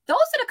 godmommy. Those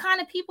are the kind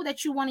of people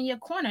that you want in your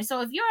corner. So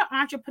if you're an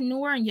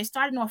entrepreneur and you're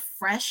starting off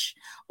fresh,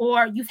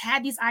 or you've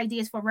had these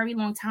ideas for a very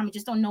long time and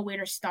just don't know where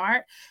to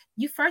start,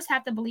 you first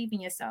have to believe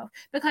in yourself.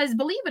 Because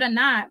believe it or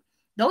not,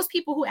 those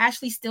people who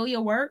actually steal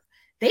your work,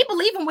 they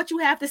believe in what you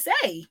have to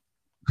say.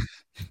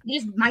 You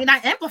just might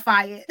not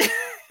amplify it.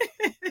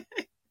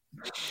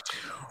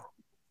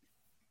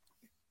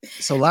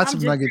 So lots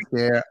of nuggets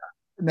there.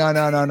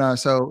 No.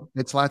 So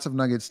it's lots of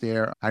nuggets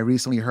there. I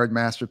recently heard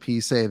Master P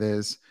say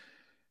this: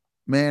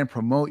 man,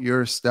 promote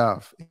your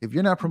stuff. If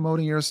you're not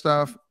promoting your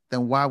stuff,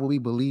 then why would we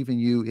believe in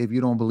you if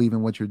you don't believe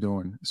in what you're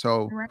doing?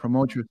 So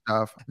promote your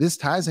stuff. This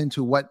ties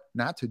into what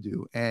not to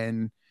do.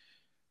 And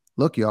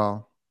look,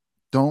 y'all,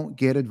 don't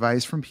get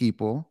advice from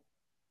people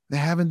that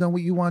haven't done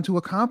what you want to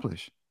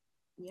accomplish.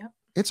 Yep.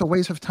 It's a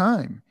waste of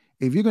time.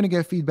 If you're going to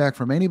get feedback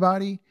from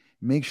anybody,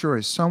 make sure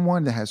it's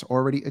someone that has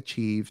already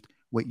achieved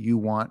what you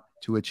want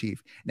to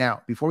achieve.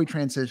 Now, before we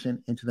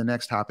transition into the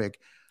next topic,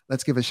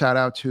 let's give a shout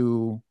out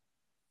to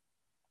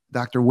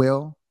Dr.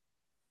 Will,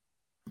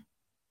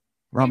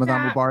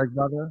 Ramadan Mubarak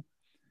brother,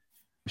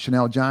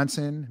 Chanel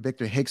Johnson,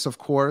 Victor Hicks, of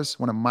course,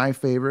 one of my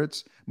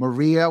favorites.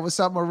 Maria, what's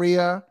up,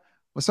 Maria?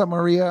 What's up,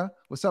 Maria?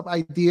 What's up,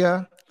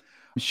 Idea?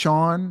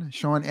 Sean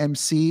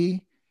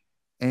MC,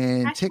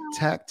 and Tic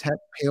Tac Tech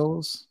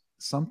Pills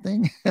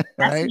something.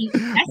 Right?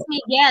 That's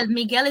Miguel.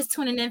 Miguel is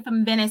tuning in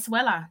from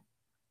Venezuela.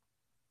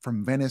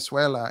 From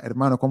Venezuela.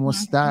 Hermano, ¿cómo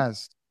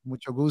estás?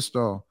 Mucho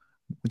gusto.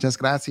 Muchas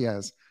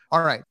gracias.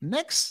 All right,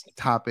 next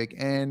topic.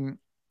 And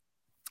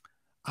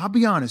I'll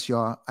be honest,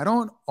 y'all. I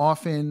don't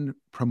often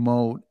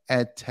promote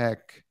ed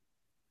tech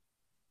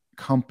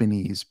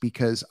companies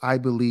because I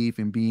believe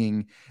in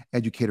being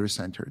educator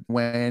centered.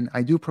 When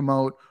I do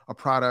promote a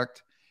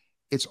product,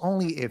 it's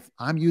only if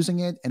I'm using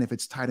it and if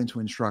it's tied into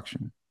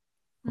instruction.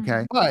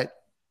 Okay. But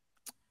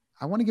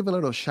I want to give a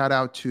little shout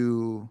out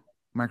to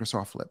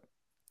Microsoft Flip.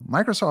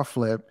 Microsoft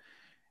Flip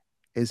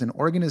is an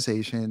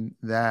organization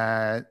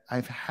that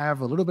I have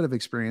a little bit of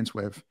experience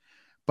with,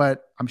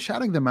 but I'm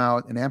shouting them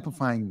out and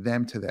amplifying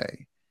them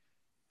today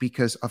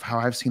because of how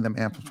I've seen them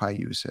amplify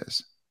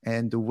uses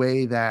and the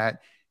way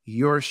that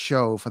your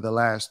show for the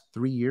last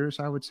 3 years,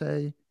 I would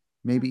say,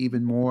 maybe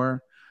even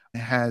more,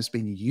 has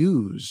been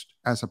used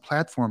as a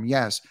platform,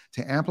 yes,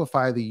 to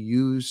amplify the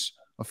use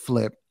of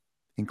Flip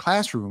in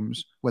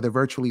classrooms, whether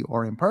virtually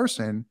or in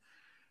person,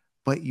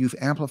 but you've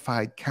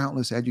amplified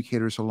countless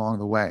educators along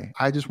the way.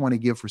 I just want to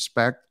give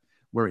respect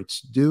where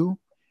it's due.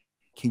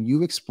 Can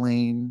you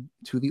explain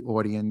to the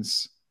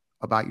audience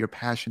about your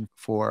passion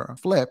for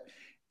Flip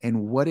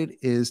and what it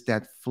is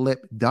that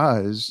Flip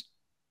does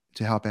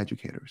to help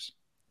educators?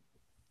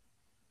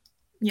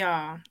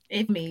 Yeah,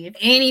 if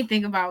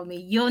anything about me,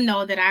 you'll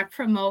know that I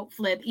promote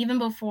Flip even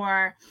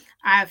before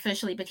I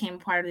officially became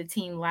part of the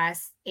team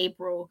last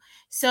April.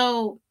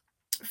 So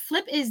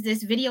Flip is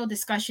this video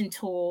discussion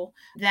tool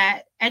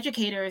that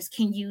educators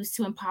can use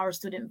to empower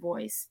student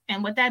voice.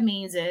 And what that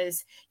means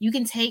is you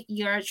can take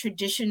your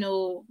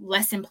traditional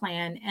lesson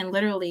plan and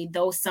literally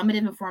those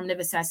summative and formative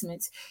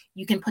assessments,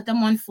 you can put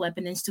them on Flip,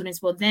 and then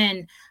students will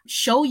then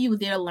show you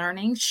their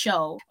learning,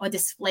 show or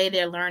display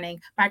their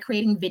learning by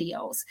creating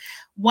videos.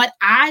 What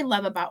I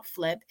love about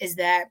Flip is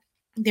that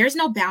there's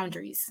no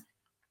boundaries.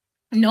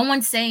 No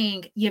one's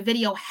saying your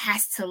video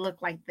has to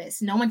look like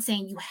this. No one's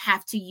saying you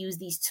have to use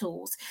these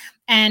tools.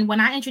 And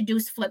when I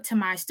introduced Flip to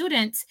my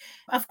students,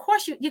 of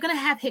course, you're going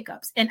to have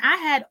hiccups. And I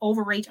had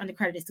overage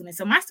undercredited students.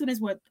 So my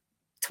students were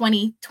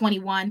 20,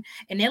 21,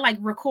 and they're like,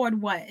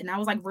 record what? And I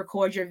was like,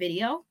 record your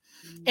video.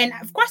 And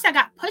of course, I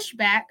got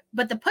pushback,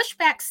 but the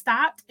pushback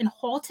stopped and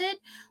halted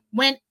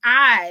when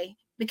I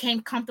became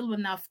comfortable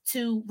enough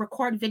to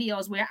record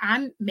videos where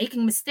I'm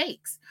making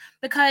mistakes,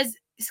 because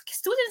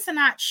students are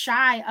not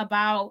shy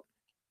about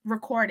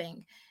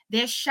recording.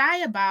 They're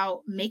shy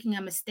about making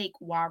a mistake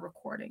while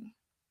recording.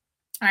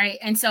 All right.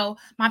 And so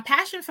my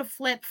passion for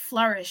Flip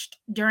flourished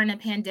during the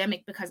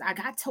pandemic because I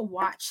got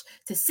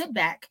to sit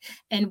back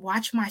and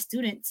watch my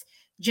students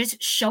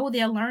just show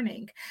their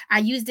learning. I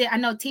used it. I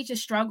know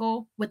teachers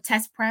struggle with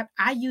test prep.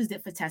 I used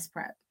it for test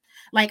prep.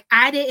 Like,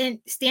 I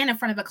didn't stand in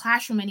front of a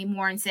classroom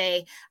anymore and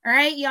say, all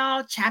right,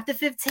 y'all, chapter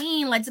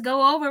 15, let's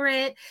go over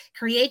it.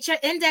 Create your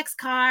index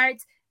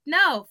cards.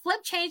 No,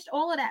 Flip changed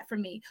all of that for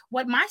me.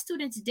 What my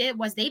students did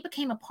was they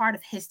became a part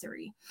of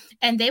history,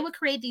 and they would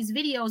create these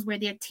videos where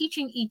they're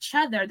teaching each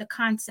other the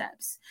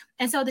concepts.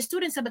 And so the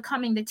students are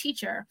becoming the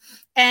teacher.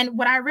 And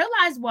what I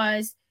realized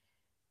was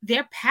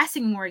they're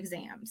passing more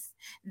exams.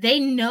 They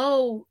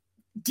know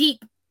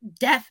deep,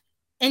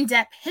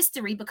 in-depth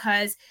history,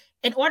 because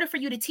in order for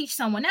you to teach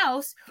someone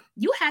else,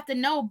 you have to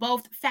know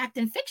both fact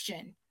and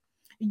fiction.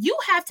 You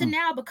have to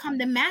now become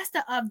the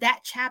master of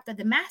that chapter,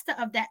 the master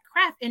of that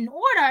craft, in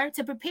order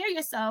to prepare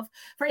yourself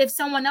for if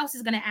someone else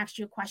is going to ask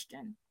you a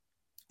question.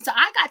 So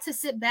I got to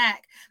sit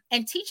back,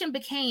 and teaching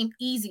became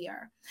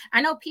easier.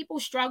 I know people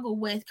struggle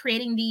with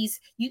creating these.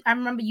 I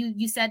remember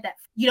you said that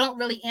you don't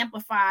really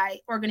amplify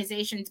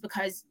organizations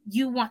because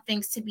you want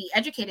things to be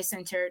educator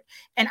centered.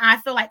 And I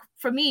feel like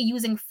for me,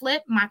 using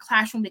Flip, my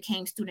classroom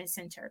became student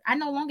centered. I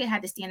no longer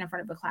had to stand in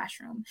front of a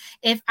classroom.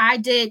 If I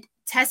did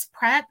test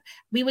prep,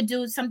 we would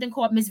do something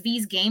called Miss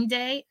V's Game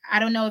Day. I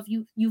don't know if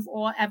you've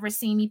all ever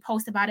seen me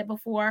post about it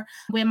before,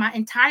 where my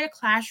entire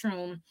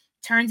classroom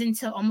turns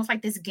into almost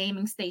like this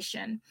gaming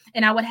station.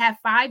 And I would have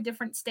 5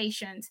 different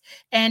stations.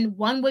 And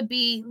one would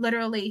be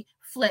literally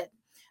Flip.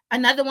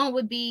 Another one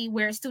would be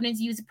where students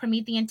use a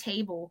Promethean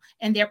table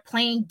and they're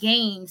playing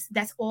games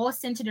that's all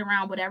centered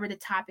around whatever the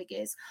topic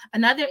is.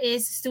 Another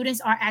is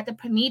students are at the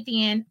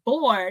Promethean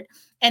board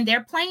and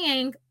they're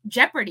playing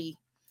Jeopardy,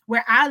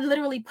 where I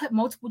literally put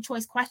multiple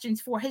choice questions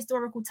for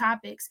historical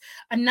topics.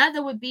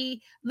 Another would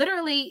be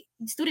literally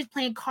students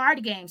playing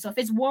card games. So if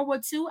it's World War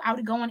II, I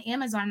would go on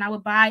Amazon and I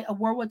would buy a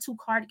World War II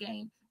card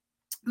game.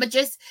 But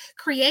just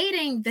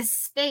creating the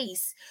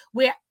space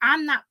where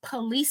I'm not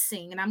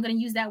policing, and I'm going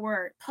to use that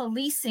word,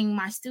 policing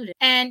my students.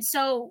 And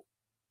so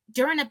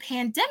during a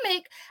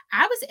pandemic,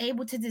 I was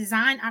able to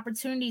design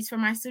opportunities for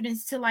my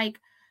students to like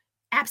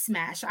app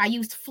smash. I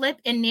used Flip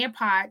and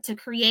Nearpod to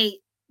create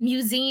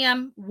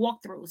museum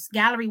walkthroughs,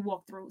 gallery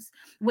walkthroughs,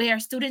 where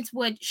students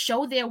would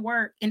show their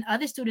work and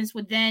other students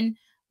would then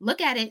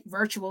look at it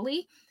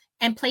virtually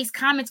and place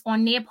comments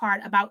on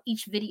Nearpod about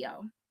each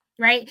video.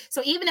 right?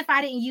 So even if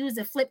I didn't use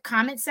the Flip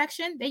comment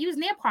section, they use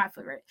Nearpod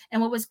for it.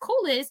 And what was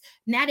cool is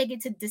now they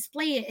get to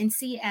display it and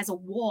see it as a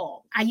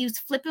wall. I used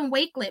Flip and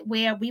Wakelet,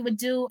 where we would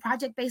do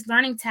project-based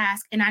learning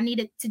tasks, and I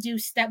needed to do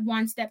step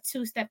 1, step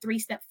 2, step 3,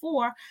 step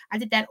 4. I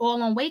did that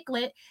all on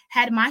Wakelet,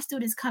 had my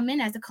students come in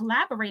as the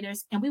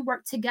collaborators, and we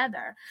worked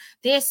together.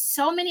 There's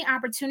so many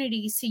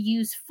opportunities to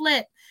use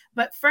Flip,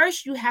 but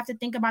first you have to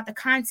think about the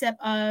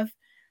concept of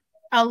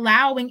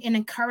allowing and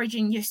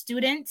encouraging your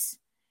students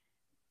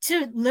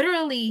to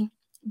literally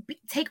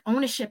take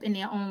ownership in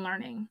their own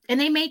learning. And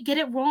they may get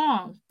it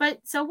wrong, but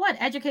so what?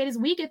 Educators,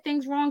 we get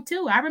things wrong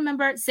too. I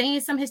remember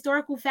saying some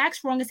historical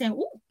facts wrong and saying,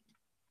 "Ooh,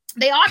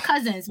 they are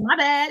cousins. My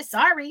bad.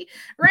 Sorry."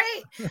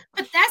 Right?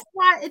 But that's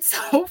why it's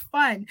so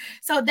fun.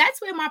 So that's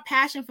where my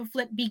passion for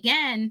Flip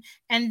began.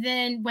 And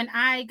then when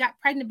I got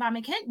pregnant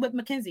with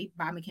Mackenzie,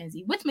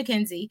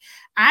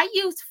 I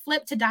used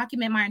Flip to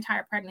document my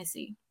entire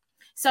pregnancy.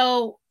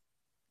 So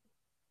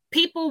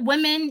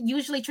women,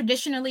 usually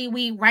traditionally,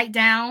 we write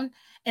down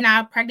in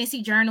our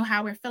pregnancy journal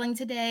how we're feeling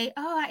today.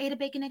 Oh, I ate a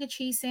bacon, egg, and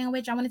cheese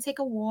sandwich. I want to take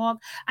a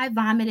walk. I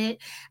vomited.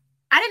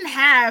 I didn't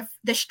have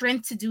the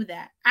strength to do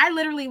that. I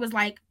literally was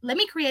like, let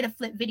me create a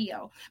Flip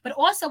video, but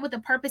also with the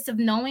purpose of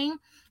knowing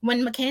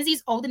when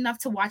Mackenzie's old enough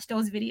to watch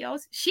those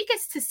videos, she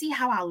gets to see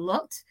how I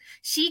looked.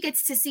 She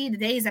gets to see the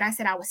days that I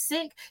said I was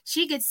sick.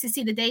 She gets to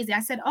see the days that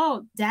I said,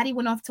 oh, daddy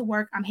went off to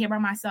work. I'm here by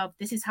myself.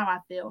 This is how I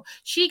feel.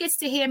 She gets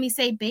to hear me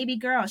say, baby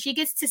girl. She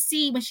gets to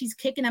see when she's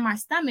kicking in my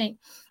stomach.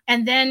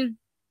 And then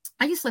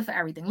I use Flip for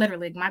everything.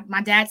 Literally,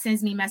 my dad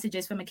sends me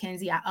messages from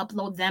Mackenzie. I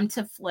upload them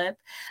to Flip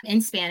in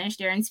Spanish.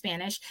 They're in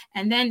Spanish.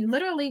 And then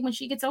literally when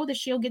she gets older,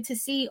 she'll get to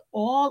see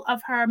all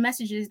of her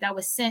messages that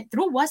was sent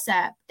through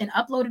WhatsApp and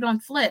uploaded on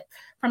Flip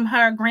from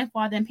her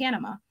grandfather in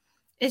Panama.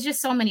 It's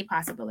just so many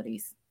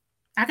possibilities.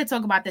 I could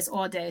talk about this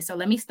all day. So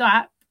let me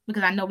stop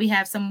because I know we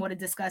have some more to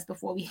discuss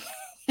before we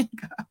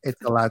go.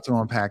 It's a lot to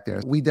unpack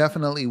there. We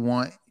definitely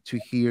want to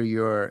hear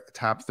your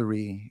top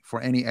 3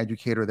 for any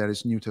educator that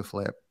is new to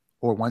Flip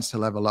or wants to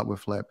level up with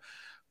Flip.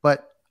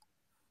 But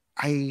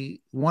I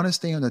want to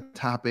stay on the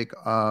topic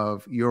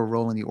of your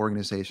role in the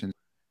organization.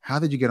 How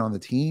did you get on the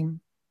team,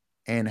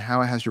 and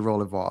how has your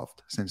role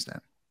evolved since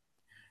then?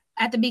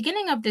 At the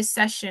beginning of this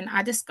session,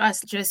 I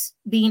discussed just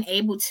being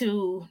able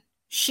to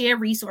share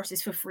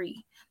resources for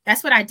free.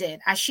 That's what I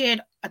did. I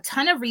shared a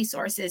ton of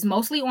resources,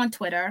 mostly on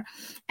Twitter.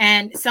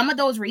 And some of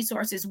those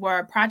resources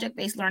were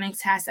project-based learning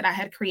tasks that I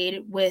had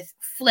created with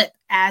Flip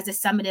as a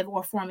summative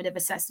or formative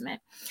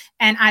assessment.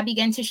 And I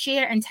began to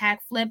share and tag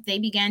Flip. They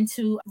began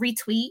to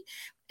retweet.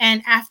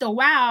 And after a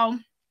while,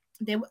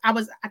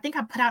 I think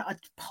I put out a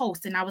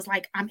post and I was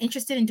like, I'm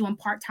interested in doing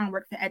part-time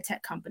work for ed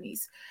tech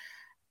companies.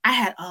 I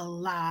had a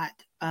lot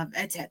of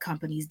ed tech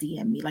companies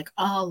DM me, like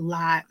a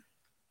lot.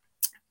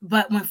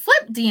 But when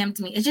Flip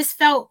DM'd me,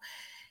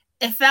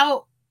 it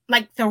felt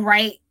like the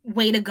right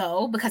way to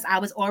go because I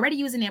was already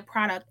using their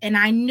product and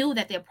I knew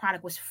that their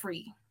product was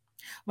free.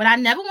 What I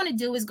never want to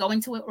do is go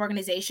into an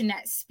organization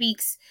that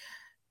speaks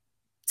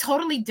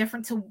totally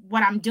different to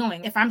what I'm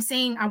doing. If I'm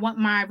saying I want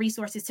my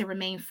resources to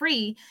remain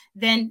free,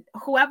 then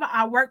whoever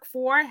I work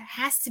for there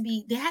has to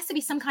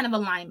be some kind of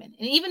alignment.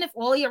 And even if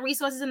all your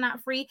resources are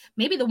not free,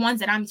 maybe the ones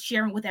that I'm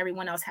sharing with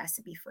everyone else has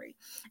to be free.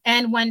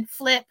 And when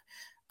Flip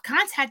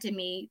contacted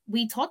me,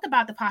 we talked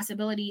about the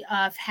possibility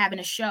of having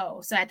a show.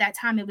 So at that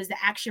time, it was the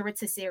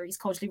Yaritza series,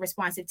 Culturally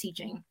Responsive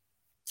Teaching.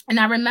 And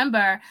I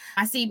remember,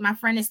 I see my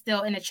friend is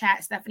still in the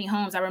chat, Stephanie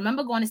Holmes. I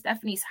remember going to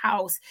Stephanie's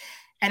house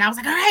and I was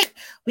like, all right,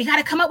 we got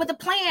to come up with a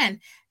plan.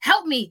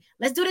 Help me.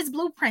 Let's do this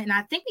blueprint. And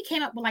I think we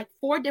came up with like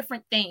 4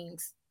 different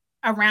things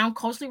around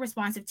culturally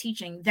responsive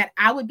teaching that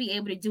I would be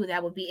able to do,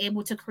 that would be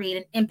able to create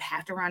an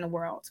impact around the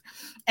world.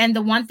 And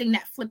the one thing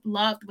that Flip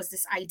loved was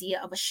this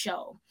idea of a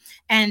show.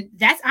 And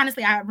that's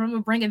honestly, I remember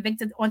bringing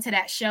Victor onto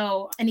that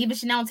show and even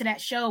Chanel onto that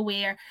show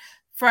where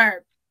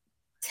for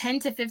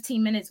 10 to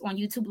 15 minutes on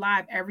YouTube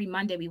Live every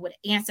Monday, we would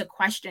answer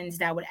questions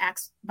that would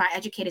asked by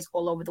educators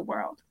all over the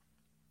world.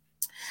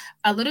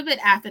 A little bit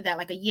after that,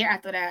 like a year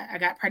after that, I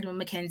got pregnant with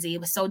Mackenzie. It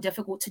was so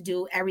difficult to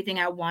do everything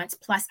at once.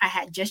 Plus, I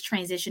had just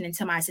transitioned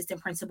into my assistant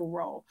principal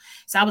role.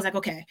 So I was like,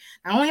 okay,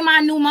 not only am I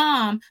a new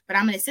mom, but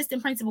I'm an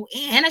assistant principal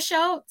and a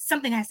show.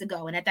 Something has to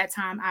go. And at that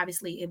time,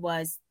 obviously, it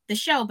was the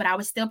show, but I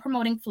was still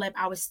promoting Flip.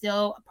 I was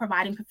still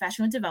providing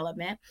professional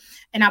development,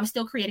 and I was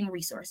still creating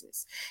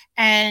resources.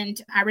 And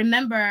I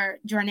remember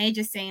Jornay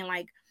just saying,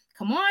 like,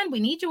 come on, we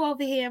need you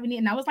over here.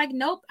 And I was like,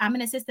 nope, I'm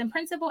an assistant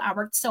principal. I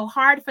worked so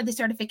hard for the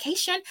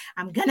certification.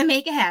 I'm going to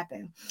make it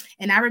happen.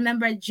 And I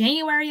remember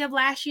January of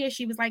last year,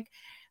 she was like,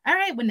 all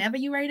right, whenever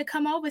you're ready to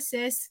come over,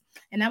 sis.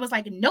 And I was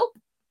like, nope,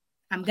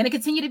 I'm going to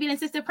continue to be an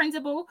assistant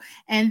principal.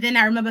 And then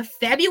I remember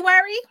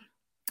February,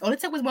 all it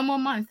took was 1 more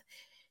month.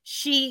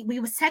 We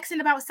was texting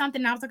about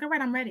something. And I was like, all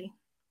right, I'm ready.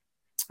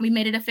 We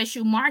made it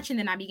official March, and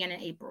then I began in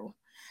April.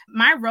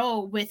 My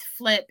role with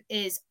Flip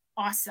is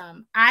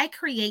awesome. I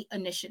create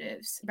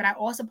initiatives, but I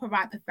also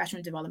provide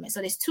professional development. So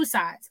there's 2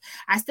 sides.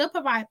 I still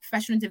provide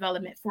professional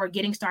development for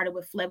getting started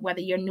with Flip, whether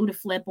you're new to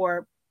Flip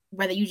or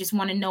whether you just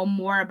want to know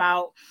more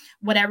about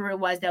whatever it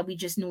was that we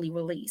just newly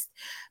released.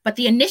 But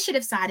the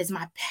initiative side is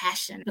my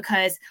passion,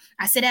 because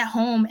I sit at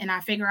home and I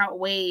figure out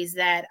ways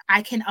that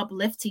I can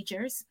uplift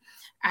teachers.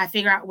 I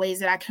figure out ways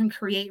that I can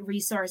create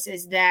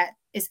resources that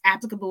is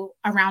applicable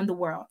around the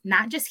world,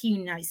 not just here in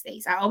the United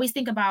States. I always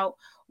think about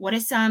what are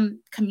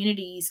some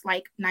communities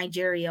like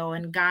Nigeria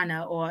and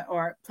Ghana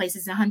or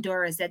places in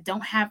Honduras that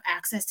don't have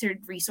access to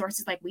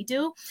resources like we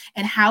do,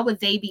 and how would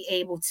they be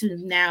able to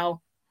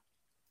now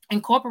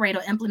incorporate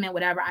or implement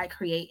whatever I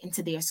create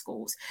into their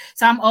schools.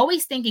 So I'm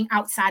always thinking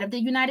outside of the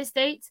United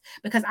States,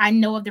 because I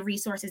know of the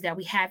resources that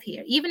we have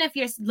here. Even if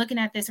you're looking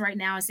at this right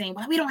now and saying,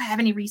 well, we don't have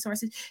any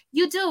resources.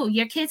 You do.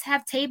 Your kids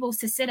have tables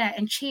to sit at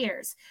and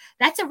chairs.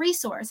 That's a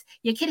resource.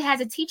 Your kid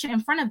has a teacher in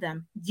front of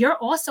them. You're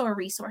also a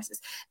resource.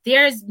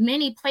 There's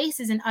many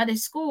places in other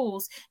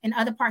schools in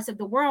other parts of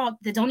the world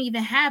that don't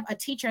even have a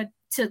teacher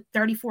to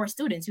 34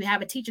 students. You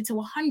have a teacher to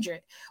 100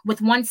 with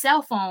one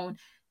cell phone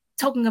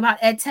talking about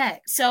ed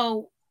tech.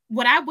 So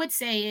what I would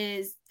say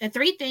is the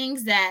three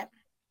things that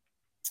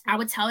I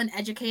would tell an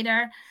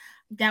educator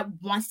that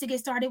wants to get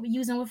started with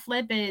using with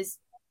Flip is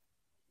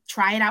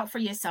try it out for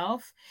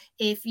yourself.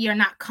 If you're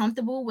not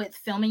comfortable with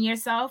filming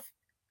yourself,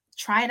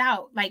 try it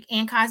out. Like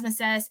Ann Cosman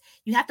says,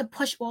 you have to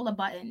push all the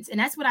buttons. And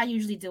that's what I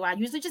usually do. I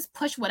usually just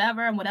push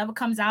whatever, and whatever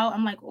comes out,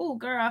 I'm like, oh,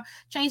 girl,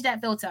 change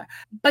that filter.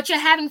 But you're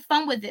having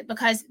fun with it,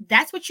 because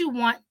that's what you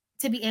want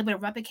to be able to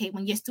replicate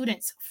when your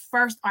students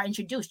first are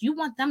introduced. You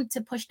want them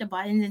to push the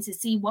buttons and to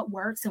see what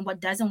works and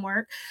what doesn't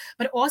work.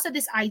 But also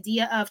this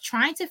idea of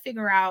trying to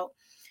figure out,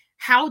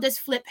 how does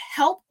Flip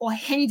help or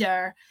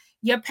hinder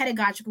your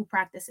pedagogical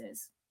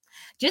practices?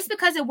 Just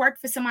because it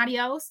worked for somebody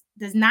else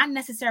does not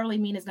necessarily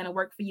mean it's going to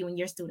work for you and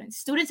your students.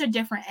 Students are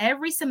different.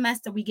 Every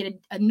semester we get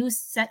a new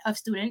set of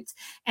students.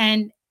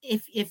 And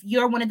if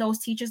you're one of those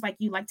teachers, like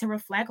you like to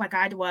reflect, like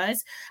I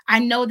was, I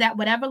know that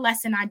whatever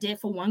lesson I did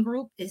for one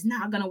group is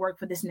not going to work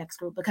for this next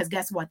group, because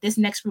guess what? This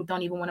next group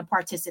don't even want to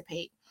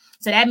participate.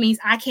 So that means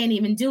I can't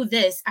even do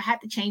this. I have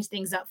to change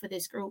things up for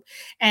this group.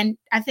 And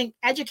I think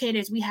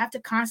educators, we have to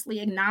constantly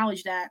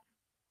acknowledge that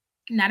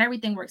not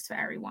everything works for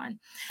everyone.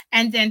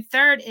 And then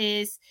third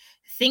is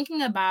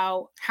thinking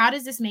about, how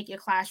does this make your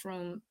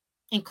classroom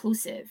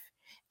inclusive?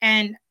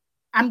 And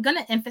I'm going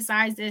to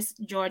emphasize this,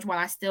 George, while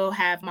I still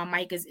have my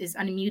mic is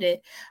unmuted.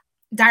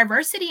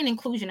 Diversity and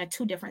inclusion are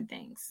two different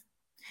things.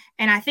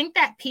 And I think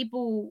that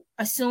people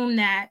assume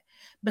that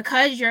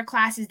because your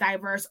class is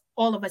diverse,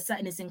 all of a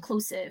sudden it's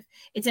inclusive.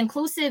 It's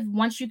inclusive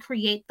once you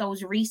create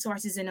those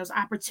resources and those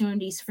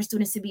opportunities for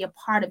students to be a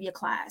part of your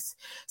class.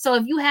 So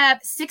if you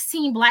have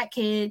 16 Black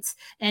kids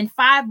and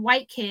 5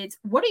 white kids,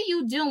 what are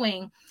you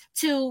doing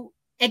to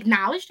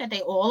acknowledge that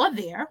they all are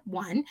there,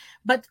 one,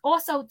 but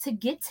also to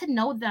get to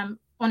know them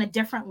on a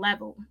different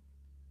level?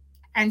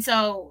 And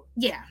so,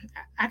 yeah,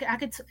 I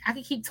could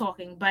keep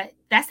talking, but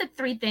that's the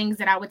three things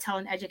that I would tell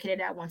an educator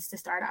that wants to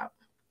start out.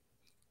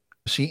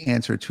 She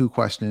answered 2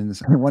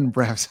 questions in one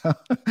breath. So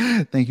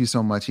thank you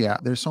so much. Yeah,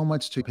 there's so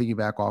much to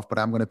piggyback off, but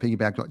I'm going to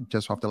piggyback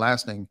just off the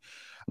last thing.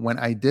 When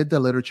I did the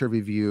literature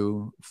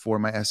review for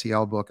my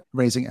SEL book,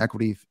 Raising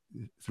Equity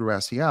Through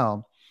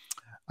SEL,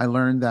 I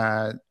learned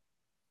that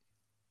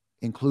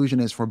inclusion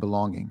is for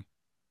belonging.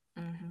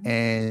 Mm-hmm.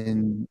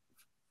 And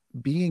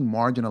being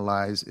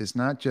marginalized is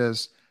not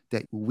just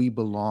that we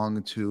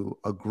belong to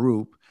a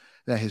group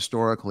that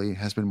historically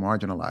has been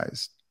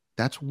marginalized.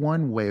 That's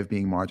one way of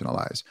being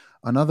marginalized.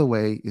 Another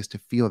way is to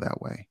feel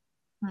that way.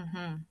 Mm-hmm.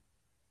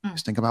 Mm-hmm.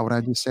 Just think about what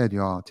I just said,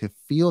 y'all, to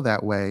feel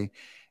that way.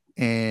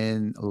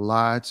 And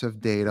lots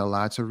of data,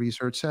 lots of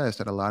research says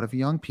that a lot of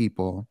young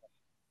people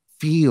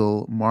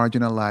feel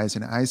marginalized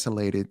and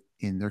isolated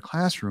in their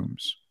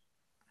classrooms.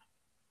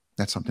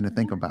 That's something to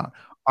think about.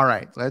 All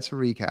right, let's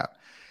recap.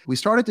 We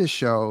started this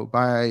show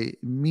by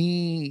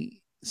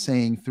me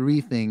saying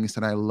 3 things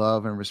that I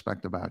love and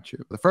respect about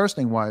you. The first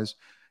thing was,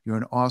 you're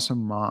an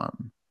awesome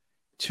mom.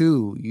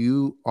 2,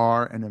 you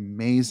are an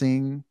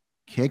amazing,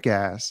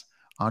 kick-ass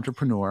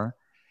entrepreneur.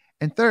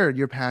 And 3rd,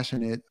 you're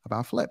passionate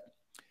about Flip.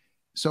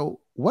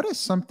 So what is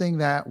something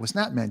that was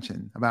not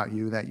mentioned about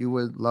you that you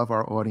would love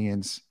our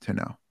audience to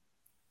know?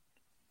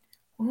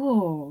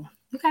 Oh,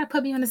 you got to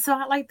put me on the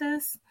spot like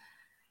this?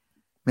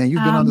 Man,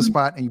 you've been on the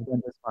spot and you've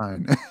done this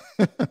fine.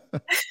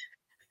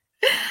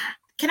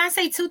 Can I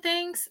say 2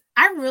 things?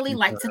 I really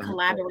like to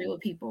collaborate with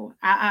people.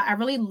 I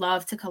really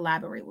love to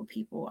collaborate with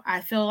people.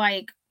 I feel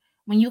like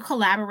when you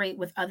collaborate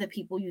with other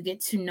people, you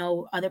get to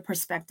know other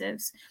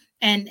perspectives.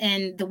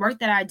 And the work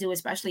that I do,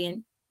 especially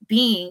in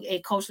being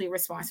a culturally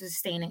responsive,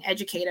 sustaining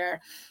educator,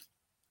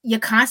 you're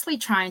constantly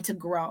trying to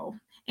grow.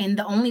 And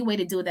the only way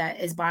to do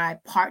that is by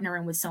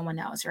partnering with someone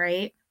else,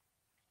 right?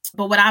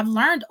 But what I've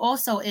learned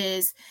also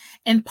is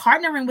in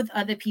partnering with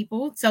other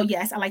people. So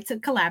yes, I like to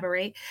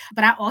collaborate,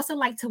 but I also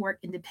like to work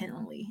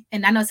independently.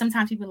 And I know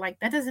sometimes people are like,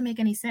 that doesn't make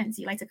any sense.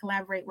 You like to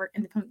collaborate, work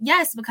independently.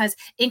 Yes, because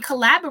in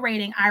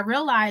collaborating, I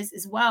realize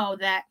as well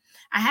that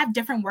I have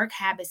different work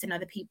habits than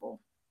other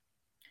people.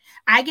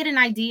 I get an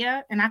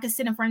idea and I can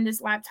sit in front of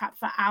this laptop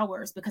for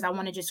hours because I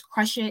want to just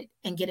crush it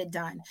and get it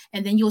done.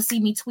 And then you'll see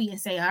me tweet and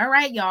say, all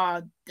right,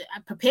 y'all,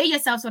 prepare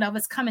yourselves for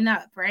whatever's coming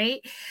up,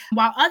 right?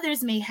 While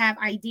others may have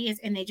ideas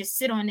and they just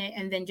sit on it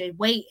and then just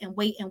wait and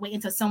wait and wait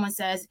until someone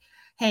says,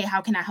 hey,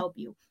 how can I help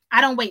you? I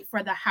don't wait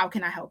for the how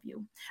can I help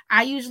you?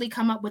 I usually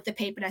come up with the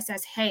paper that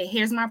says, hey,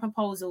 here's my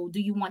proposal.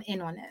 Do you want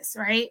in on this,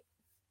 right?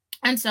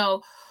 And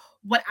so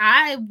what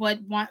I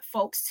would want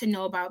folks to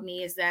know about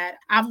me is that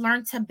I've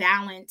learned to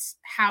balance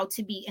how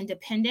to be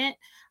independent,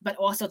 but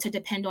also to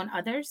depend on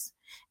others.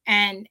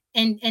 And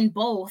in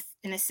both,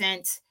 in a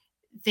sense,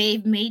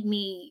 they've made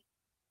me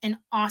an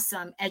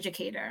awesome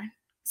educator.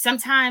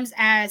 Sometimes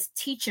as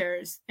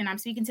teachers, and I'm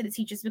speaking to the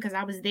teachers because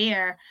I was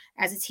there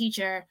as a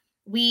teacher,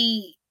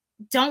 we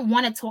don't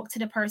want to talk to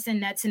the person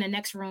that's in the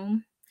next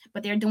room,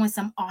 but they're doing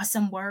some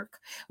awesome work.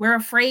 We're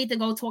afraid to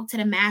go talk to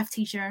the math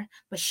teacher,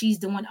 but she's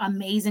doing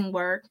amazing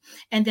work.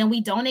 And then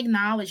we don't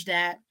acknowledge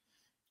that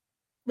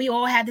we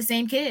all have the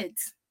same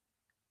kids.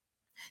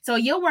 So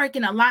you're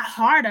working a lot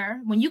harder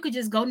when you could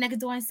just go next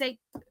door and say,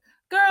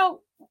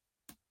 girl,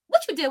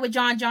 what you did with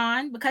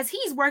John, because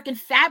he's working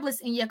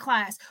fabulous in your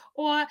class.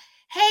 Or,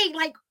 hey,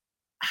 like,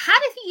 how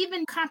did he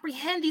even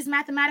comprehend these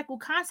mathematical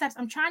concepts?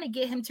 I'm trying to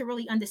get him to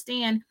really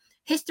understand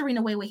history in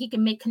a way where he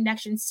can make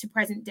connections to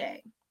present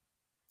day.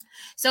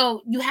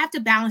 So you have to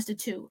balance the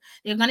two.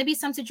 There are going to be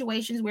some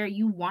situations where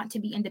you want to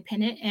be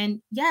independent,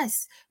 and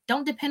yes,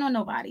 don't depend on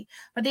nobody.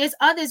 But there's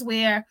others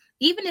where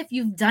even if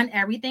you've done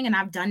everything, and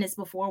I've done this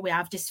before where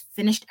I've just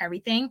finished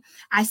everything,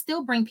 I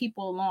still bring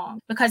people along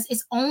because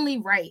it's only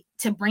right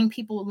to bring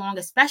people along,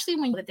 especially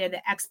when they're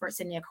the experts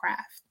in their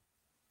craft.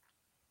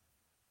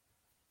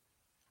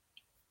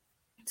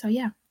 So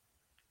yeah,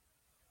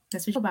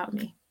 that's what about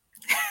me.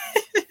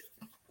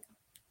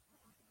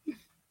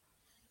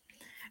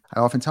 I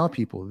often tell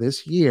people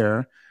this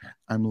year,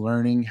 I'm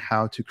learning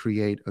how to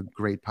create a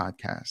great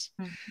podcast.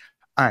 Mm-hmm.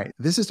 All right.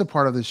 This is the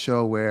part of the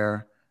show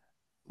where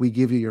we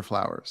give you your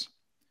flowers.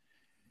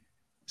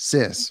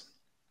 Sis,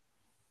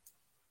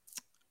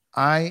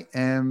 I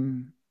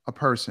am a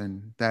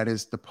person that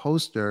is the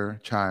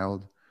poster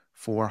child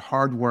for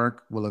hard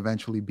work will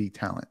eventually beat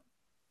talent.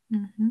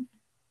 Mm-hmm.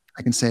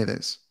 I can say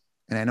this,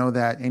 and I know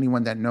that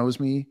anyone that knows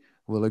me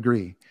will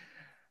agree.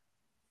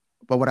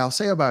 But what I'll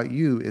say about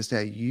you is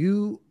that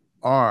you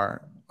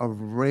are a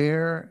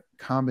rare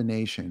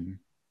combination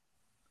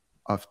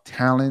of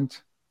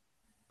talent,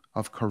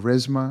 of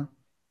charisma,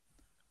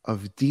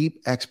 of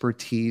deep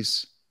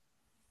expertise,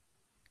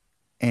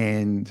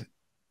 and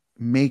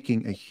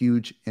making a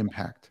huge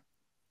impact.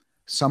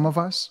 Some of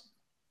us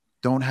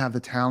don't have the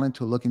talent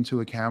to look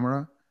into a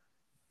camera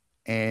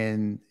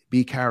and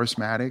be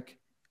charismatic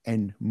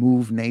and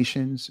move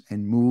nations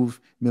and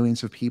move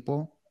millions of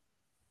people.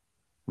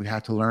 We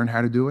have to learn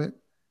how to do it.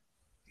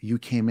 You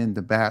came in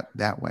the bat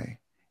that way.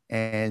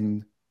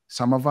 And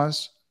some of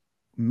us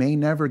may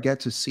never get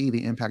to see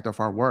the impact of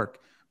our work,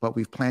 but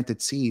we've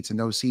planted seeds and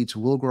those seeds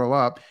will grow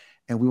up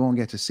and we won't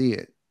get to see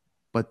it.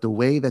 But the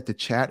way that the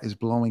chat is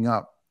blowing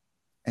up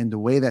and the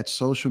way that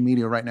social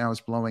media right now is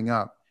blowing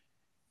up,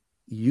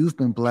 you've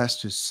been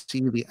blessed to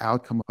see the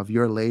outcome of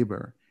your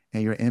labor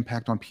and your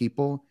impact on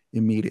people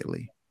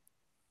immediately.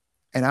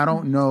 And I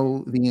don't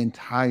know the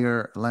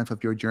entire length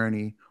of your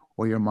journey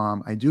or your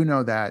mom. I do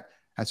know that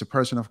as a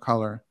person of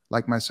color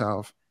like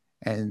myself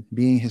and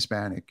being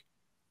Hispanic,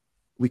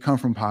 we come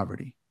from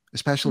poverty,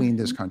 especially in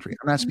this country.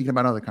 I'm not speaking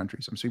about other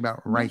countries. I'm speaking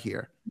about right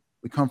here.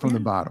 We come from the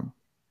bottom.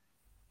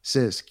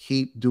 Sis,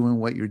 keep doing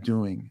what you're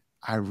doing.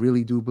 I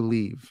really do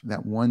believe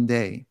that one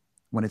day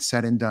when it's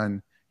said and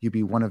done, you'll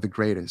be one of the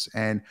greatest.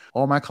 And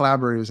all my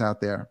collaborators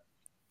out there,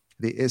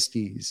 the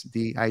ISTEs,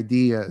 the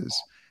IDEAs,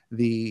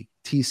 the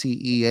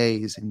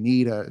TCEAs,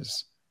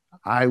 NITAs,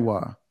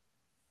 Iowa,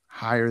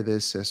 hire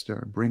this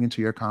sister, bring it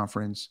to your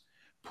conference,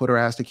 put her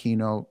as the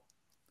keynote.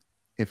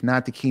 If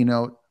not the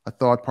keynote, a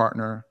thought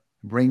partner,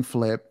 bring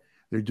Flip.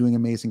 They're doing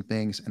amazing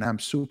things. And I'm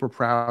super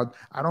proud.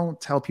 I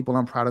don't tell people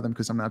I'm proud of them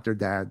because I'm not their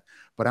dad,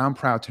 but I'm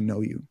proud to know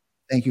you.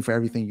 Thank you for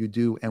everything you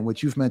do and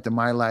what you've meant to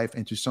my life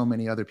and to so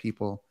many other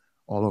people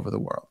all over the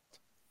world.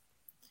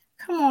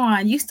 Come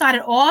on. You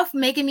started off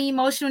making me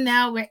emotional.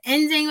 Now we're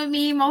ending with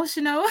me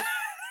emotional.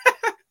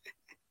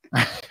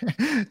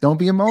 Don't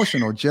be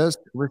emotional. Just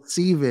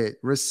receive it.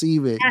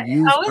 Receive it.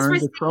 You've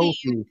earned the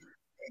trophy.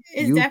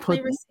 It's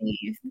definitely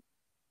received.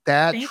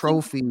 That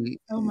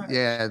trophy,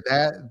 yeah,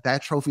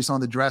 that trophy's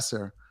on the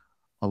dresser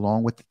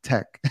along with the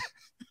tech,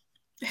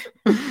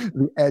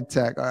 the ed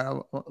tech.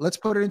 Let's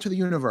put it into the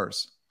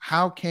universe.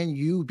 How can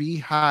you be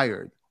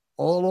hired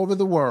all over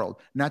the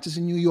world, not just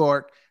in New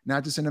York,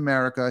 not just in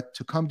America,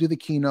 to come do the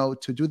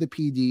keynote, to do the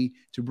PD,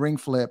 to bring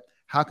Flip?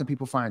 How can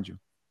people find you?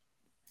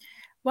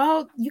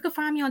 Well, you can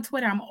find me on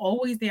Twitter. I'm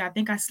always there. I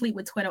think I sleep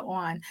with Twitter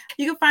on.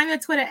 You can find me on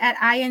Twitter at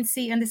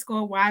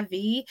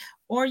INC_YV,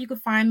 or you can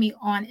find me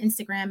on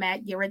Instagram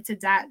at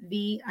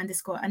Yaritza.V__.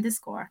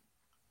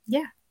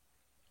 Yeah.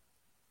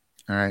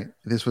 All right.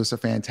 This was a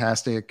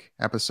fantastic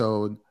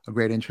episode, a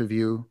great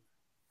interview.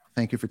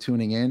 Thank you for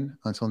tuning in.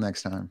 Until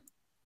next time.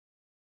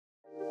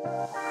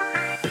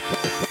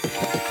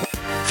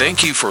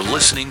 Thank you for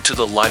listening to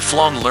the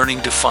Lifelong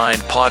Learning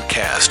Defined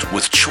podcast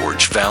with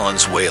George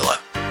Valenzuela.